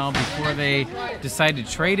right now before they decide to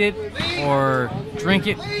trade it or drink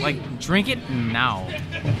it. Drink it now.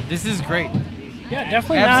 This is great. Yeah,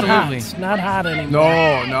 definitely Absolutely. not hot. Not hot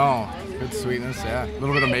anymore. No. Good sweetness, yeah. A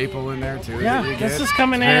little bit of maple in there too. Yeah, that you this get. is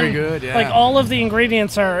coming in. Very good, yeah. Like all of the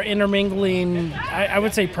ingredients are intermingling, I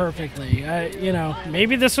would say perfectly. You know,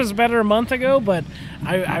 maybe this was better a month ago, but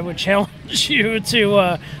I would challenge you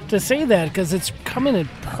to say that because it's coming in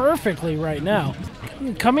perfectly right now.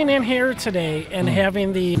 Coming in here today and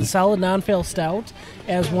having the solid non-fail stout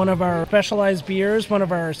as one of our specialized beers, one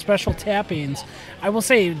of our special tappings, I will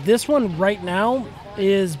say this one right now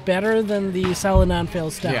is better than the solid non-fail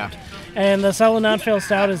stout. Yeah. And the solid non-fail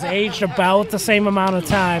stout is aged about the same amount of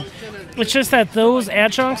time. It's just that those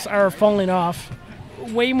adjuncts are falling off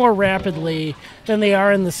way more rapidly than they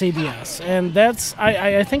are in the CBS. And that's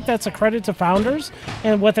I think that's a credit to founders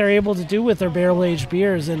and what they're able to do with their barrel-aged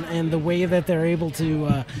beers and the way that they're able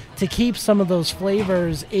to keep some of those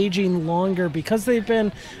flavors aging longer because they've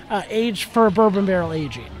been aged for bourbon barrel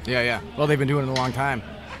aging. Yeah. Well, they've been doing it a long time.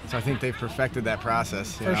 So I think they've perfected that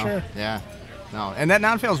process. You For know? sure. Yeah. No, and that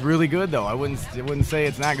non-fail is really good though. I wouldn't say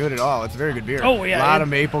it's not good at all. It's a very good beer. Oh yeah, a lot of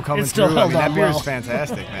maple coming still through. I mean, held that up beer well. is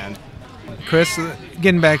fantastic, man. Chris,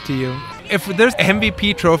 getting back to you. If there's an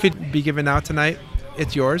MVP trophy to be given out tonight,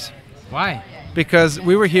 it's yours. Why? Because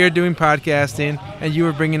we were here doing podcasting, and you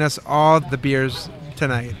were bringing us all the beers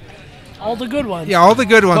tonight. All the good ones. Yeah, all the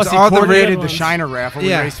good ones. Plus, he all the coordinated good the ones. Shiner raffle.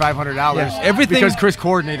 Yeah. We raised $500. Yeah. Everything because Chris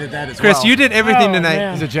coordinated that as Chris, well. you did everything Oh, tonight.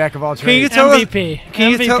 man. He's a jack of all Can you trades. tell MVP. us?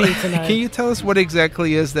 Can you tell? MVP tonight. Can you tell us what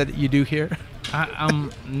exactly is that you do here?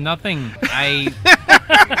 Nothing.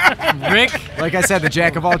 Rick. Like I said, the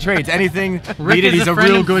jack of all trades. Anything Rick needed, is he's a a friend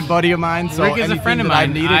real of- good buddy of mine. So Rick is a anything friend of that I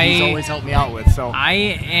mine. needed, he's always helped me out with. So I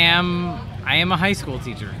am a high school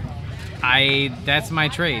teacher. That's my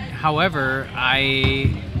trade. However,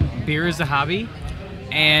 beer is a hobby,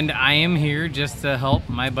 and I am here just to help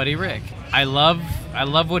my buddy Rick. I love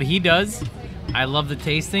what he does. I love the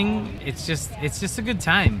tasting. It's just a good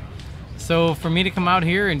time. So for me to come out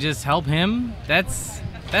here and just help him, that's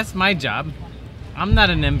my job. I'm not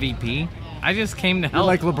an MVP. I just came to you're help.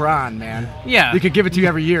 like LeBron, man. Yeah. We could give it to you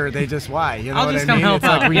every year. They just why? You know I'll what just I come mean? help It's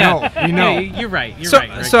like out. we Yeah. know. We know. You're right. You're So-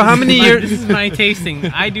 right. Rick. so how many years- This is my tasting.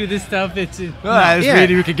 I do this stuff. It's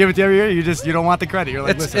Really, we could give it to you every year. You don't want the credit. You're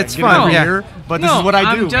like, It's- listen, it's I can get it fun, every yeah. year, but this is what I do.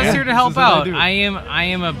 I'm just man. here to This help is what I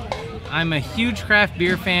out. do. I'm a huge craft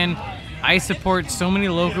beer fan. I support so many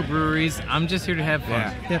local breweries. I'm just here to have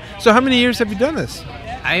fun. Yeah. So how many years have you done this?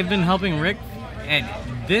 I've been helping Rick at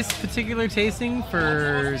this particular tasting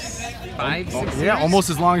for 5, 6 years. Yeah, almost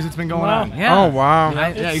as long as it's been going Wow. on. Yeah. Oh wow.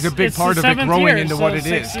 Yeah, he's a big It's part the of it 7th growing year, into so what it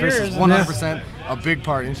 6 is. Chris years, is and 100% a big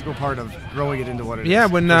part, integral part of growing it into what it is. Yeah,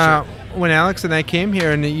 when for sure. when Alex and I came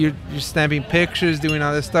here and you're snapping pictures, doing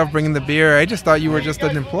all this stuff, bringing the beer, I just thought you were just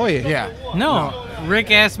an employee. Yeah. No.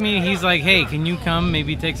 Rick asked me, he's like, hey, can you come,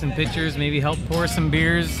 maybe take some pictures, maybe help pour some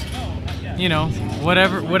beers,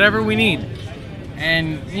 whatever we need.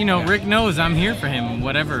 And, Rick knows I'm here for him,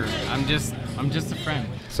 whatever. I'm just a friend.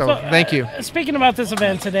 So thank you. Speaking about this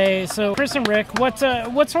event today, so Chris and Rick, what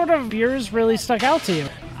sort of beers really stuck out to you?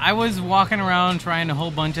 I was walking around trying a whole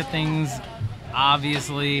bunch of things,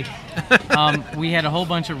 obviously. We had a whole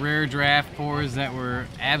bunch of rare draft pours that were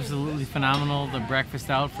absolutely phenomenal. The breakfast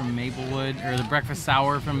stout from Maplewood, or the breakfast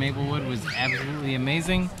sour from Maplewood, was absolutely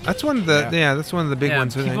amazing. That's one of the that's one of the big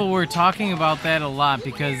ones. I think. People were talking about that a lot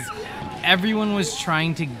because everyone was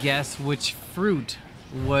trying to guess which fruit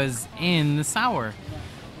was in the sour,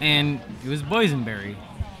 and it was boysenberry.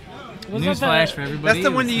 Newsflash for everybody. That's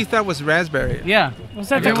the one that you thought was raspberry. Yeah. Was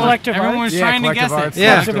that the Collective Everyone Arts? was trying to guess Collective it.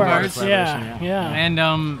 Arts. Yeah. Collective Arts, Arts, yeah. And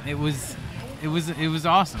it was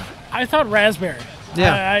awesome. I thought raspberry.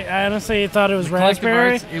 Yeah. I honestly thought it was Collective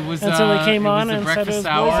raspberry Arts, it was, until it came it was on the and said it breakfast was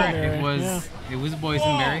sour. boysenberry. It was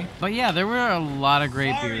boysenberry. But yeah, there were a lot of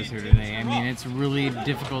great beers here today. I mean, it's really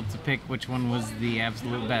difficult to pick which one was the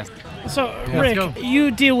absolute best. So, Let's go. Rick,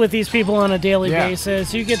 you deal with these people on a daily Yeah.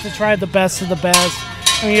 basis. You get to try the best of the best.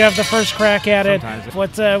 I mean, you have the first crack at it. Sometimes.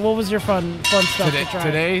 What was your fun stuff to try?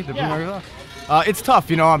 Today, Yeah. it's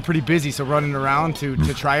tough. I'm pretty busy, so running around to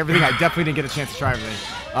try everything. I definitely didn't get a chance to try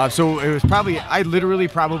everything. So it was I literally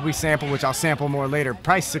probably sampled, which I'll sample more later,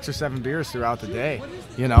 probably 6 or 7 beers throughout the day.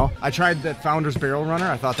 I tried that Founder's Barrel Runner.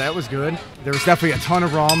 I thought that was good. There was definitely a ton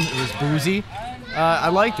of rum. It was boozy. I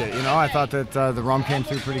liked it. I thought that the rum came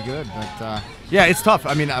through pretty good. But yeah, it's tough.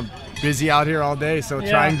 I mean, I'm busy out here all day, so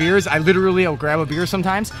trying beers. I literally will grab a beer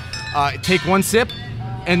sometimes, take one sip,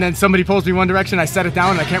 and then somebody pulls me one direction. I set it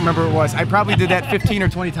down, and I can't remember what it was. I probably did that 15 or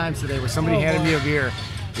 20 times today, where somebody handed me a beer.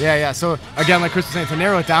 Yeah. So again, like Chris was saying, to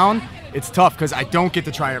narrow it down, it's tough because I don't get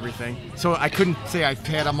to try everything. So I couldn't say I've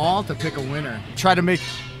had them all to pick a winner. Try to make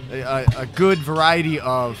a good variety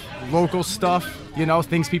of local stuff,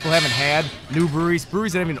 things people haven't had, new breweries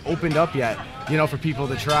that haven't even opened up yet. for people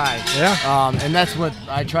to try. Yeah. And that's what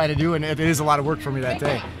I try to do, and it is a lot of work for me that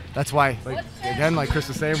day. That's why, like Chris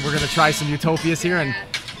was saying, we're going to try some Utopias here and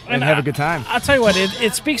have a good time. I'll tell you what,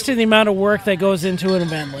 it speaks to the amount of work that goes into an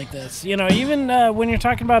event like this. Even when you're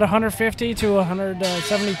talking about 150 to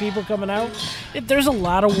 170 people coming out, there's a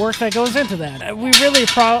lot of work that goes into that. We really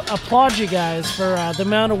applaud you guys for the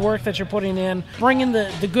amount of work that you're putting in, bringing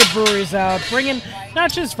the good breweries out, bringing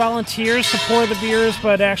not just volunteers to pour the beers,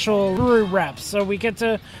 but actual brewery reps. So we get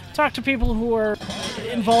to talk to people who are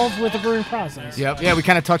involved with the brewing process. Yep. Yeah, we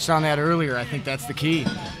kind of touched on that earlier. I think that's the key.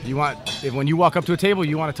 When you walk up to a table,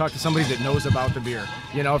 you want to talk to somebody that knows about the beer.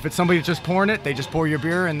 If it's somebody that's just pouring it, they just pour your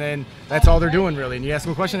beer, and then that's all they're doing, really. And you ask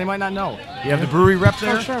them a question, they might not know. You have the brewery rep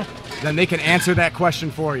there, then they can answer that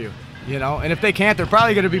question for you. And if they can't, they're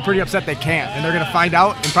probably going to be pretty upset they can't, and they're going to find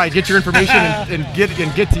out and probably get your information and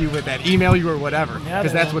get to you with that, email you or whatever,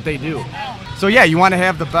 because that's what they do. So yeah, you want to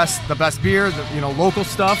have the best beer, local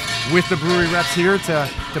stuff with the brewery reps here to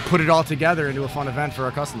put it all together into a fun event for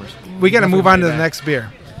our customers. We got to move on to the next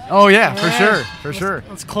beer. Oh yeah, for sure.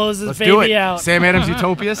 Let's close this do baby it. out. Sam Adams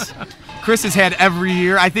Utopias. Chris has had every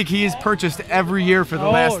year. I think he has purchased every year for the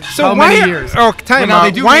last how many years? Oh, time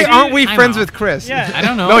out. Why aren't we friends with Chris? Yeah. I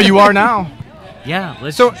don't know. No, you are now. Yeah,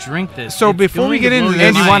 let's drink this. So It's before we going get to into blow this, your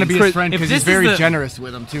And you want to be mind. his friend If because this he's very is the- generous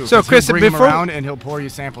with them too. So, 'Cause Chris, he'll bring them before- around and he'll pour you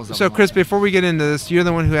samples of So, them. Chris, before we get into this, you're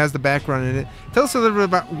the one who has the background in it. Tell us a little bit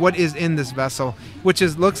about what is in this vessel, which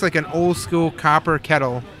looks like an old school copper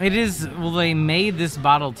kettle. It is. Well, they made this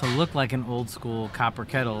bottle to look like an old school copper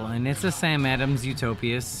kettle, and it's a Sam Adams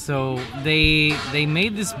Utopias. So they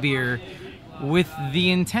made this beer with the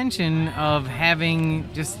intention of having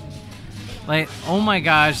just like, oh my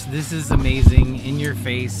gosh, this is amazing, in your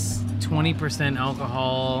face, 20%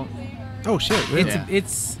 alcohol. Oh shit! Really?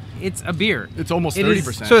 It's a beer. It's almost It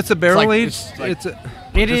 30%. is- So it's a barrel aged. It's like- It's a.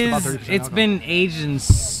 It Just is. about 30% It's alcohol. been aged in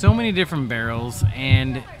so many different barrels,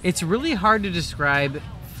 and it's really hard to describe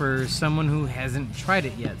for someone who hasn't tried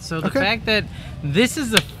it yet. So the fact that this is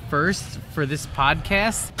the first for this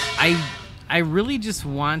podcast, I really just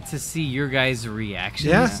want to see your guys'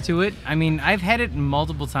 reactions to it. I mean, I've had it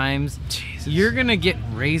multiple times. Jesus. You're gonna get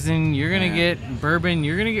raisin, you're gonna get bourbon,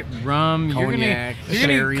 you're gonna get rum, Cognac, you're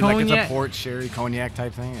gonna sherry, get like cognac. it's a port sherry cognac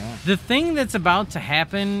type thing. Yeah. The thing that's about to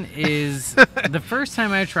happen is the first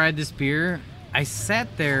time I tried this beer, I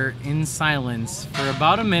sat there in silence for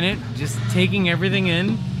about a minute, just taking everything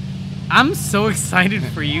in. I'm so excited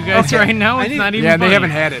for you guys right now. It's not even funny. They haven't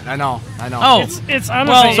had it. I know. Oh, it's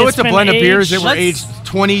honestly. So it's a been blend of beers that aged- were aged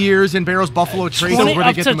 20 years in barrels. Buffalo Trace is where they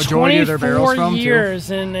up get to the majority of their barrels 24 from.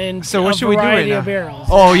 years in So what a should we do right variety now? of barrels.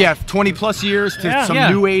 Oh yeah, 20 plus years to Yeah. some Yeah.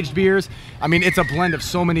 new aged beers. I mean, it's a blend of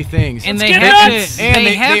so many things. And Let's they get have nuts! to, And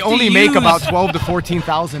have they to only make use- about 12 to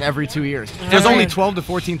 14,000 every 2 years. There's Right. only 12 to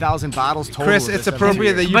 14,000 bottles total. Chris, of it's this every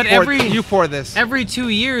appropriate 2 that years. you pour this. every 2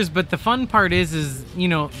 years. But the fun part is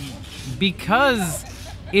because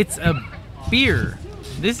it's a beer.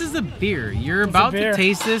 This is a beer. You're about beer. to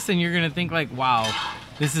taste this, and you're gonna think like, "Wow,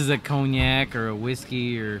 this is a cognac or a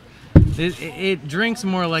whiskey or." It drinks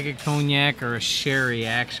more like a cognac or a sherry.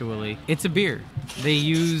 Actually, it's a beer. They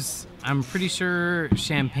use, I'm pretty sure,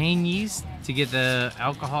 champagne yeast to get the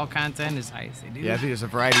alcohol content as high as they do. Yeah, I think there's a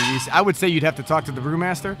variety of yeast. I would say you'd have to talk to the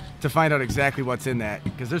brewmaster to find out exactly what's in that,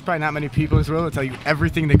 because there's probably not many people in this world that tell you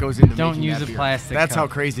everything that goes into Don't making use that a beer. plastic That's how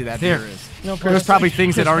cup. crazy that There. beer is. No There's plastic. probably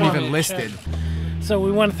things that Just aren't one even inch, listed. So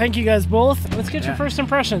we want to thank you guys both. Let's get your Yeah. first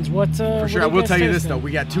impressions. What? For sure. I will tell you this though.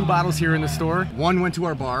 We got 2 bottles here in the store. One went to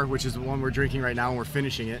our bar, which is the one we're drinking right now, and we're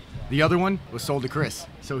finishing it. The other one was sold to Chris.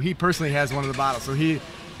 So he personally has one of the bottles. So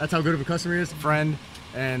that's how good of a customer he is, a friend,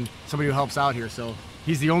 and somebody who helps out here. So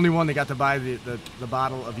he's the only one that got to buy the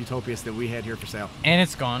bottle of Utopias that we had here for sale. And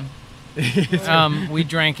it's gone. We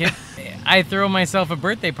drank it. I throw myself a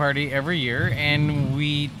birthday party every year, and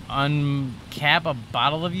we uncap a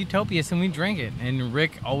bottle of Utopias and we drink it. And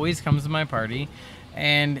Rick always comes to my party,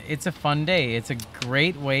 and it's a fun day. It's a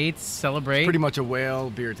great way to celebrate. Pretty much a whale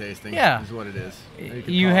beer tasting. Yeah. Is what it is.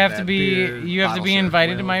 You have to be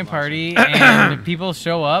invited to my party, and people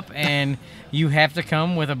show up, and you have to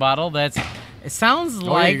come with a bottle that's. It sounds yeah,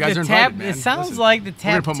 like you guys the are tap. invited, man. It sounds Listen, like the we're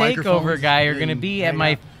gonna tap put takeover microphones guy are going to and be at hang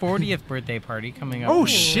my out. 40th birthday party coming up. Oh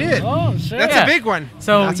shit! Oh shit! That's a big one.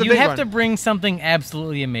 So That's a you big have one. to bring something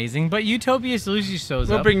absolutely amazing. But Utopia usually shows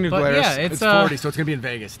We'll up. bring New But Glarus. yeah, It's 40, so it's gonna be in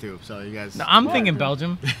Vegas too. So you guys. No, I'm thinking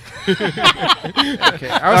Belgium. Okay,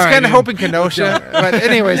 I was kind of hoping Kenosha, but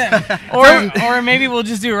anyways. or maybe we'll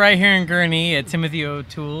just do it right here in Gurney at Timothy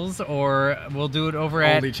O'Toole's, or we'll do it over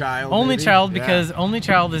at Only Child, Only maybe? Child, Yeah. because Only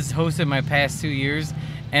Child has hosted my past 2 years,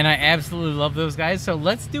 And I absolutely love those guys, so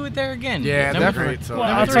let's do it there again. Yeah, definitely. Well,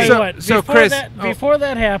 I'll tell you what. Before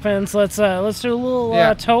that happens, let's do a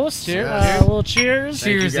little toast. Cheers. A little cheers.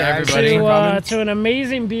 Cheers to everybody. To an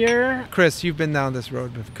amazing beer. Chris, you've been down this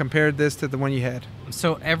road. Compared this to the one you had.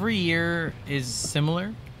 So every year is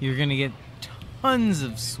similar. You're gonna get tons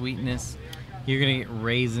of sweetness. You're gonna get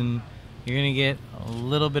raisin. You're gonna get a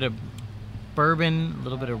little bit of bourbon, a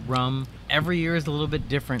little bit of rum. Every year is a little bit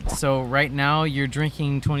different. So right now you're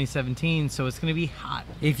drinking 2017, so it's going to be hot.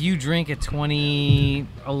 If you drink a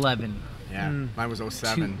 2011, mine was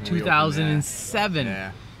 07. 2007,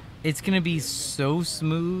 yeah. It's going to be so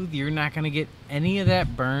smooth. You're not going to get any of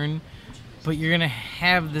that burn, but you're going to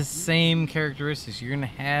have the same characteristics. You're going to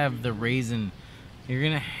have the raisin. You're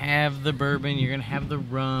going to have the bourbon. You're going to have the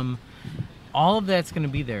rum. All of that's going to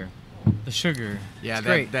be there. The sugar. Yeah,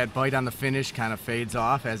 that bite on the finish kind of fades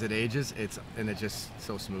off as it ages. It's just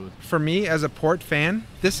so smooth. For me, as a port fan,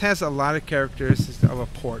 this has a lot of characteristics of a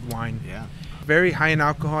port wine. Yeah. Very high in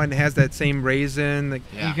alcohol, and it has that same raisin.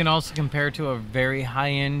 You can also compare it to a very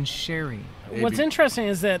high-end sherry. What's interesting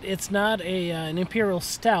is that it's not an imperial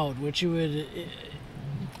stout, which you would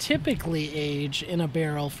typically age in a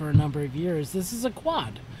barrel for a number of years. This is a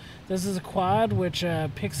quad. This is a quad which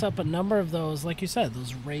picks up a number of those, like you said,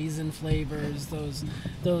 those raisin flavors, those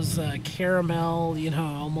caramel,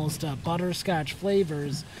 almost butterscotch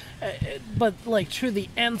flavors, but like to the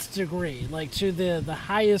nth degree, like to the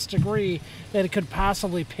highest degree that it could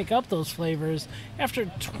possibly pick up those flavors. After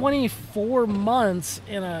 24 months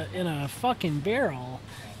in a fucking barrel,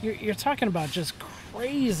 you're talking about just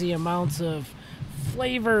crazy amounts of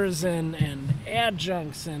flavors and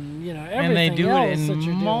adjuncts and everything and they do else it in that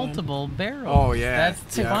you're multiple barrels. Oh yeah,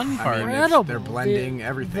 that's the fun part. Incredible. They're blending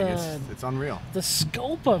everything. It's unreal. The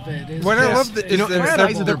scope of it is. What I love is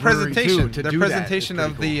the presentation. The presentation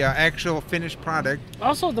of the actual finished product.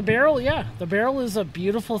 Also, the barrel. Yeah, the barrel is a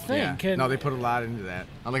beautiful thing. Yeah. No, they put a lot into that.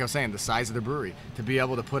 Like I was saying, the size of the brewery to be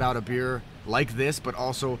able to put out a beer like this, but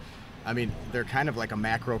also. I mean, they're kind of like a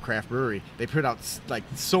macro craft brewery. They put out like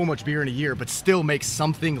so much beer in a year, but still make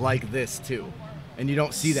something like this too. And you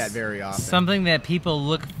don't see that very often. Something that people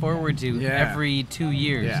look forward to every 2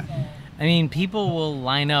 years. Yeah. I mean, people will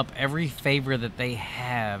line up every favor that they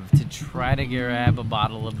have to try to grab a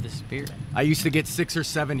bottle of this beer. I used to get 6 or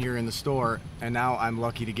 7 here in the store, and now I'm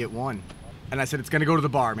lucky to get 1. And I said, it's going to go to the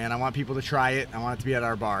bar, man. I want people to try it. I want it to be at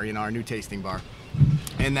our bar, our new tasting bar.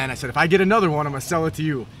 And then I said, if I get another one, I'm going to sell it to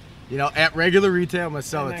you. At regular retail, I'm going to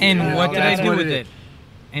sell it to you. And what did I do with it?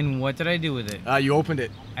 And what did I do with it? You opened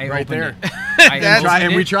it right there.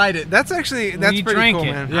 And we tried it. That's pretty cool,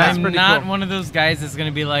 man. Yeah. I'm not one of those guys that's going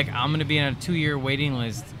to be like, I'm going to be on a 2-year waiting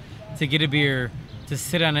list to get a beer, to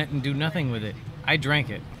sit on it and do nothing with it. I drank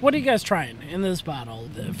it. What are you guys trying in this bottle?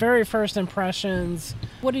 The very first impressions.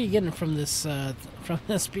 What are you getting from this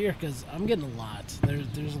beer? Because I'm getting a lot.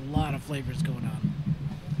 There's a lot of flavors going on.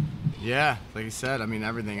 Yeah, like you said, I mean,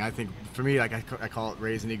 everything. I think, for me, like I call it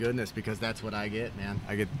raisiny goodness because that's what I get, man.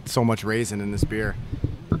 I get so much raisin in this beer.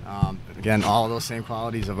 Again, all those same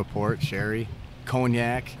qualities of a port, sherry,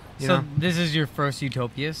 cognac. So this is your first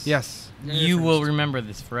Utopias? Yes. You will remember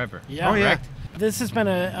this forever. Yeah. Oh, yeah. This has been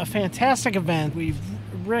a fantastic event.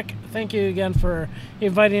 Rick, thank you again for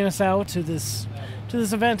inviting us out to this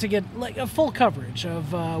event to get like a full coverage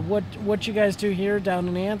of what you guys do here down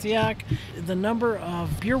in Antioch, the number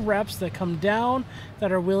of beer reps that come down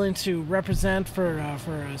that are willing to represent for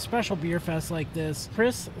a special beer fest like this.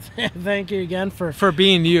 Chris, thank you again for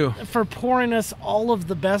being you, for pouring us all of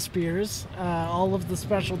the best beers, all of the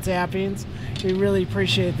special tappings. We really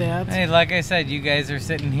appreciate that. Hey, like I said, you guys are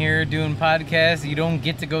sitting here doing podcasts. You don't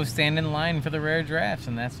get to go stand in line for the rare drafts,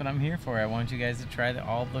 and that's what I'm here for. I want you guys to try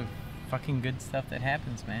all the fucking good stuff that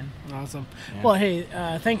happens, man. Awesome. Yeah. Well, hey,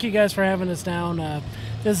 thank you guys for having us down.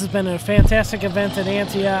 This has been a fantastic event at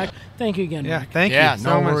Antioch. Thank you again, Rick. Thank you. Yeah,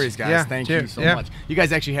 so no much. worries, guys. Yeah, thank you so much. You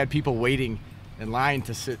guys actually had people waiting in line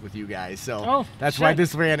to sit with you guys, so that's why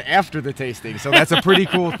this ran after the tasting. So that's a pretty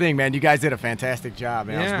cool thing, man. You guys did a fantastic job,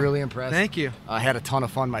 man. I was really impressed. Thank you. I had a ton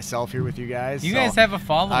of fun myself here with you guys. You guys have a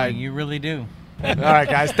following. You really do. All right,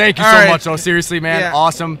 guys. Thank you so much. Oh, seriously, man.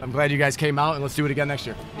 Awesome. I'm glad you guys came out, and let's do it again next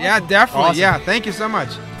year. Yeah, definitely. Awesome. Yeah, thank you so much.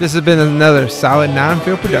 This has been another solid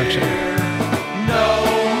non-field production.